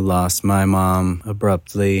man who lost my mom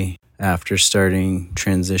abruptly after starting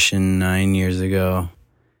transition 9 years ago.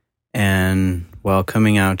 And while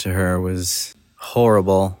coming out to her was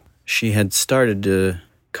horrible, she had started to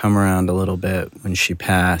come around a little bit when she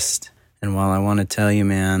passed. And while I want to tell you,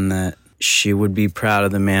 man, that she would be proud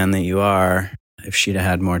of the man that you are if she'd have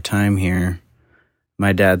had more time here,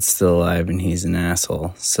 my dad's still alive and he's an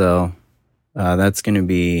asshole. So that's going to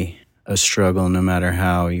be a struggle no matter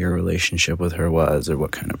how your relationship with her was or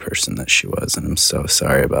what kind of person that she was. And I'm so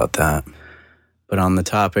sorry about that. But on the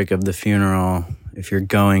topic of the funeral, if you're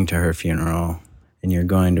going to her funeral and you're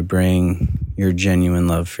going to bring your genuine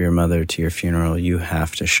love for your mother to your funeral, you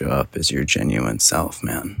have to show up as your genuine self,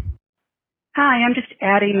 man. Hi, I'm just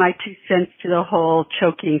adding my 2 cents to the whole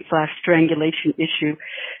choking/strangulation issue.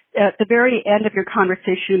 At the very end of your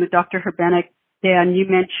conversation with Dr. Herbenek, Dan, you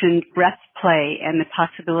mentioned breath play and the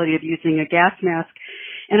possibility of using a gas mask.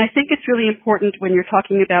 And I think it's really important when you're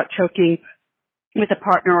talking about choking with a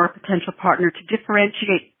partner or a potential partner to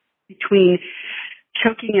differentiate between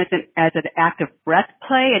choking as an act of breath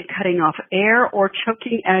play and cutting off air, or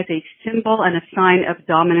choking as a symbol and a sign of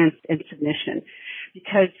dominance and submission.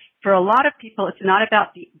 Because for a lot of people, it's not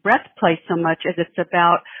about the breath play so much as it's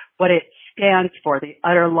about what it stands for, the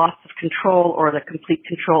utter loss of control or the complete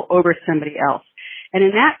control over somebody else. And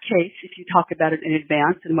in that case, if you talk about it in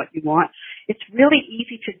advance and what you want, it's really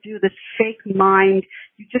easy to do this fake mind.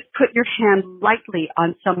 You just put your hand lightly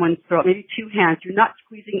on someone's throat, maybe 2 hands. You're not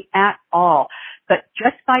squeezing at all. But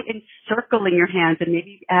just by encircling your hands and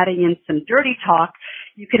maybe adding in some dirty talk,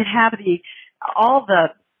 you can have all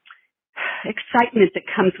the excitement that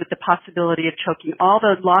comes with the possibility of choking, all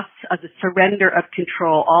the loss of the surrender of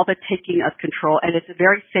control, all the taking of control. And it's a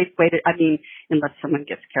very safe way to, unless someone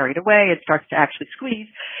gets carried away and starts to actually squeeze,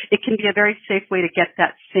 it can be a very safe way to get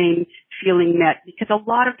that same feeling met, because a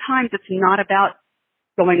lot of times it's not about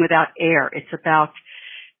going without air. It's about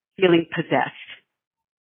feeling possessed.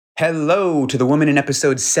 Hello to the woman in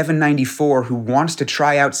episode 794 who wants to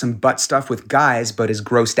try out some butt stuff with guys but is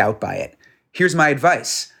grossed out by it. Here's my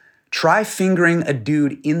advice. Try fingering a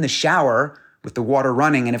dude in the shower with the water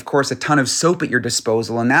running and, of course, a ton of soap at your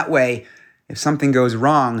disposal. And that way, if something goes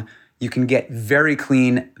wrong, you can get very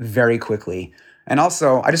clean very quickly. And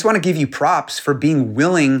also, I just want to give you props for being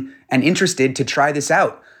willing and interested to try this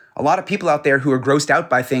out. A lot of people out there who are grossed out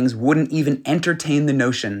by things wouldn't even entertain the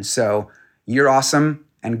notion. So you're awesome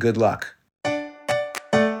and good luck.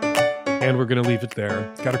 And we're going to leave it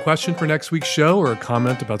there. Got a question for next week's show or a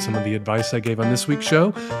comment about some of the advice I gave on this week's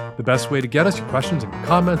show? The best way to get us your questions and your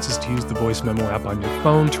comments is to use the voice memo app on your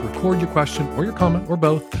phone to record your question or your comment or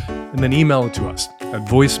both, and then email it to us at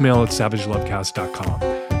voicemail@savagelovecast.com.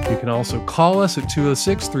 You can also call us at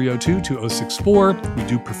 206-302-2064. We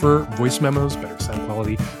do prefer voice memos, better sound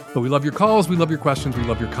quality. But we love your calls, we love your questions, we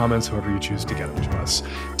love your comments, however you choose to get them to us.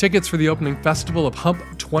 Tickets for the opening festival of Hump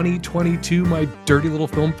 2022, my dirty little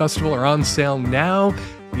film festival, are on sale now.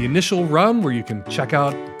 The initial run, where you can check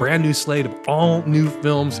out a brand new slate of all new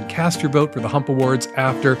films and cast your vote for the Hump Awards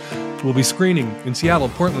after, will be screening in Seattle,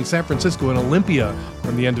 Portland, San Francisco, and Olympia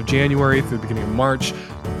from the end of January through the beginning of March.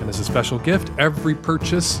 And as a special gift, every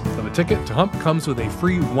purchase of a ticket to Hump comes with a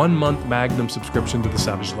free 1-month Magnum subscription to the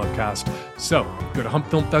Savage Lovecast. So go to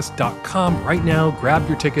humpfilmfest.com right now, grab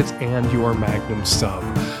your tickets and your Magnum sub.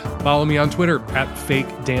 Follow me on Twitter at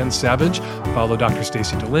FakeDanSavage. Follow Dr.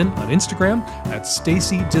 Stacey DeLynn on Instagram at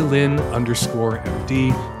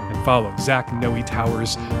StaceyDeLynn_MD. And follow Zach Noe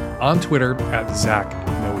Towers on Twitter at Zach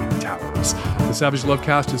Noe Towers. The Savage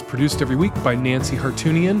Lovecast is produced every week by Nancy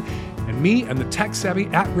Hartunian and me and the tech-savvy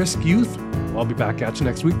at-risk youth. I'll be back at you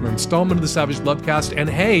next week for an installment of the Savage Lovecast. And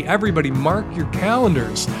hey, everybody, mark your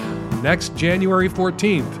calendars. Next January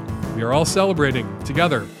 14th, we are all celebrating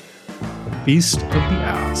together the Feast of the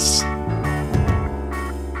Ass.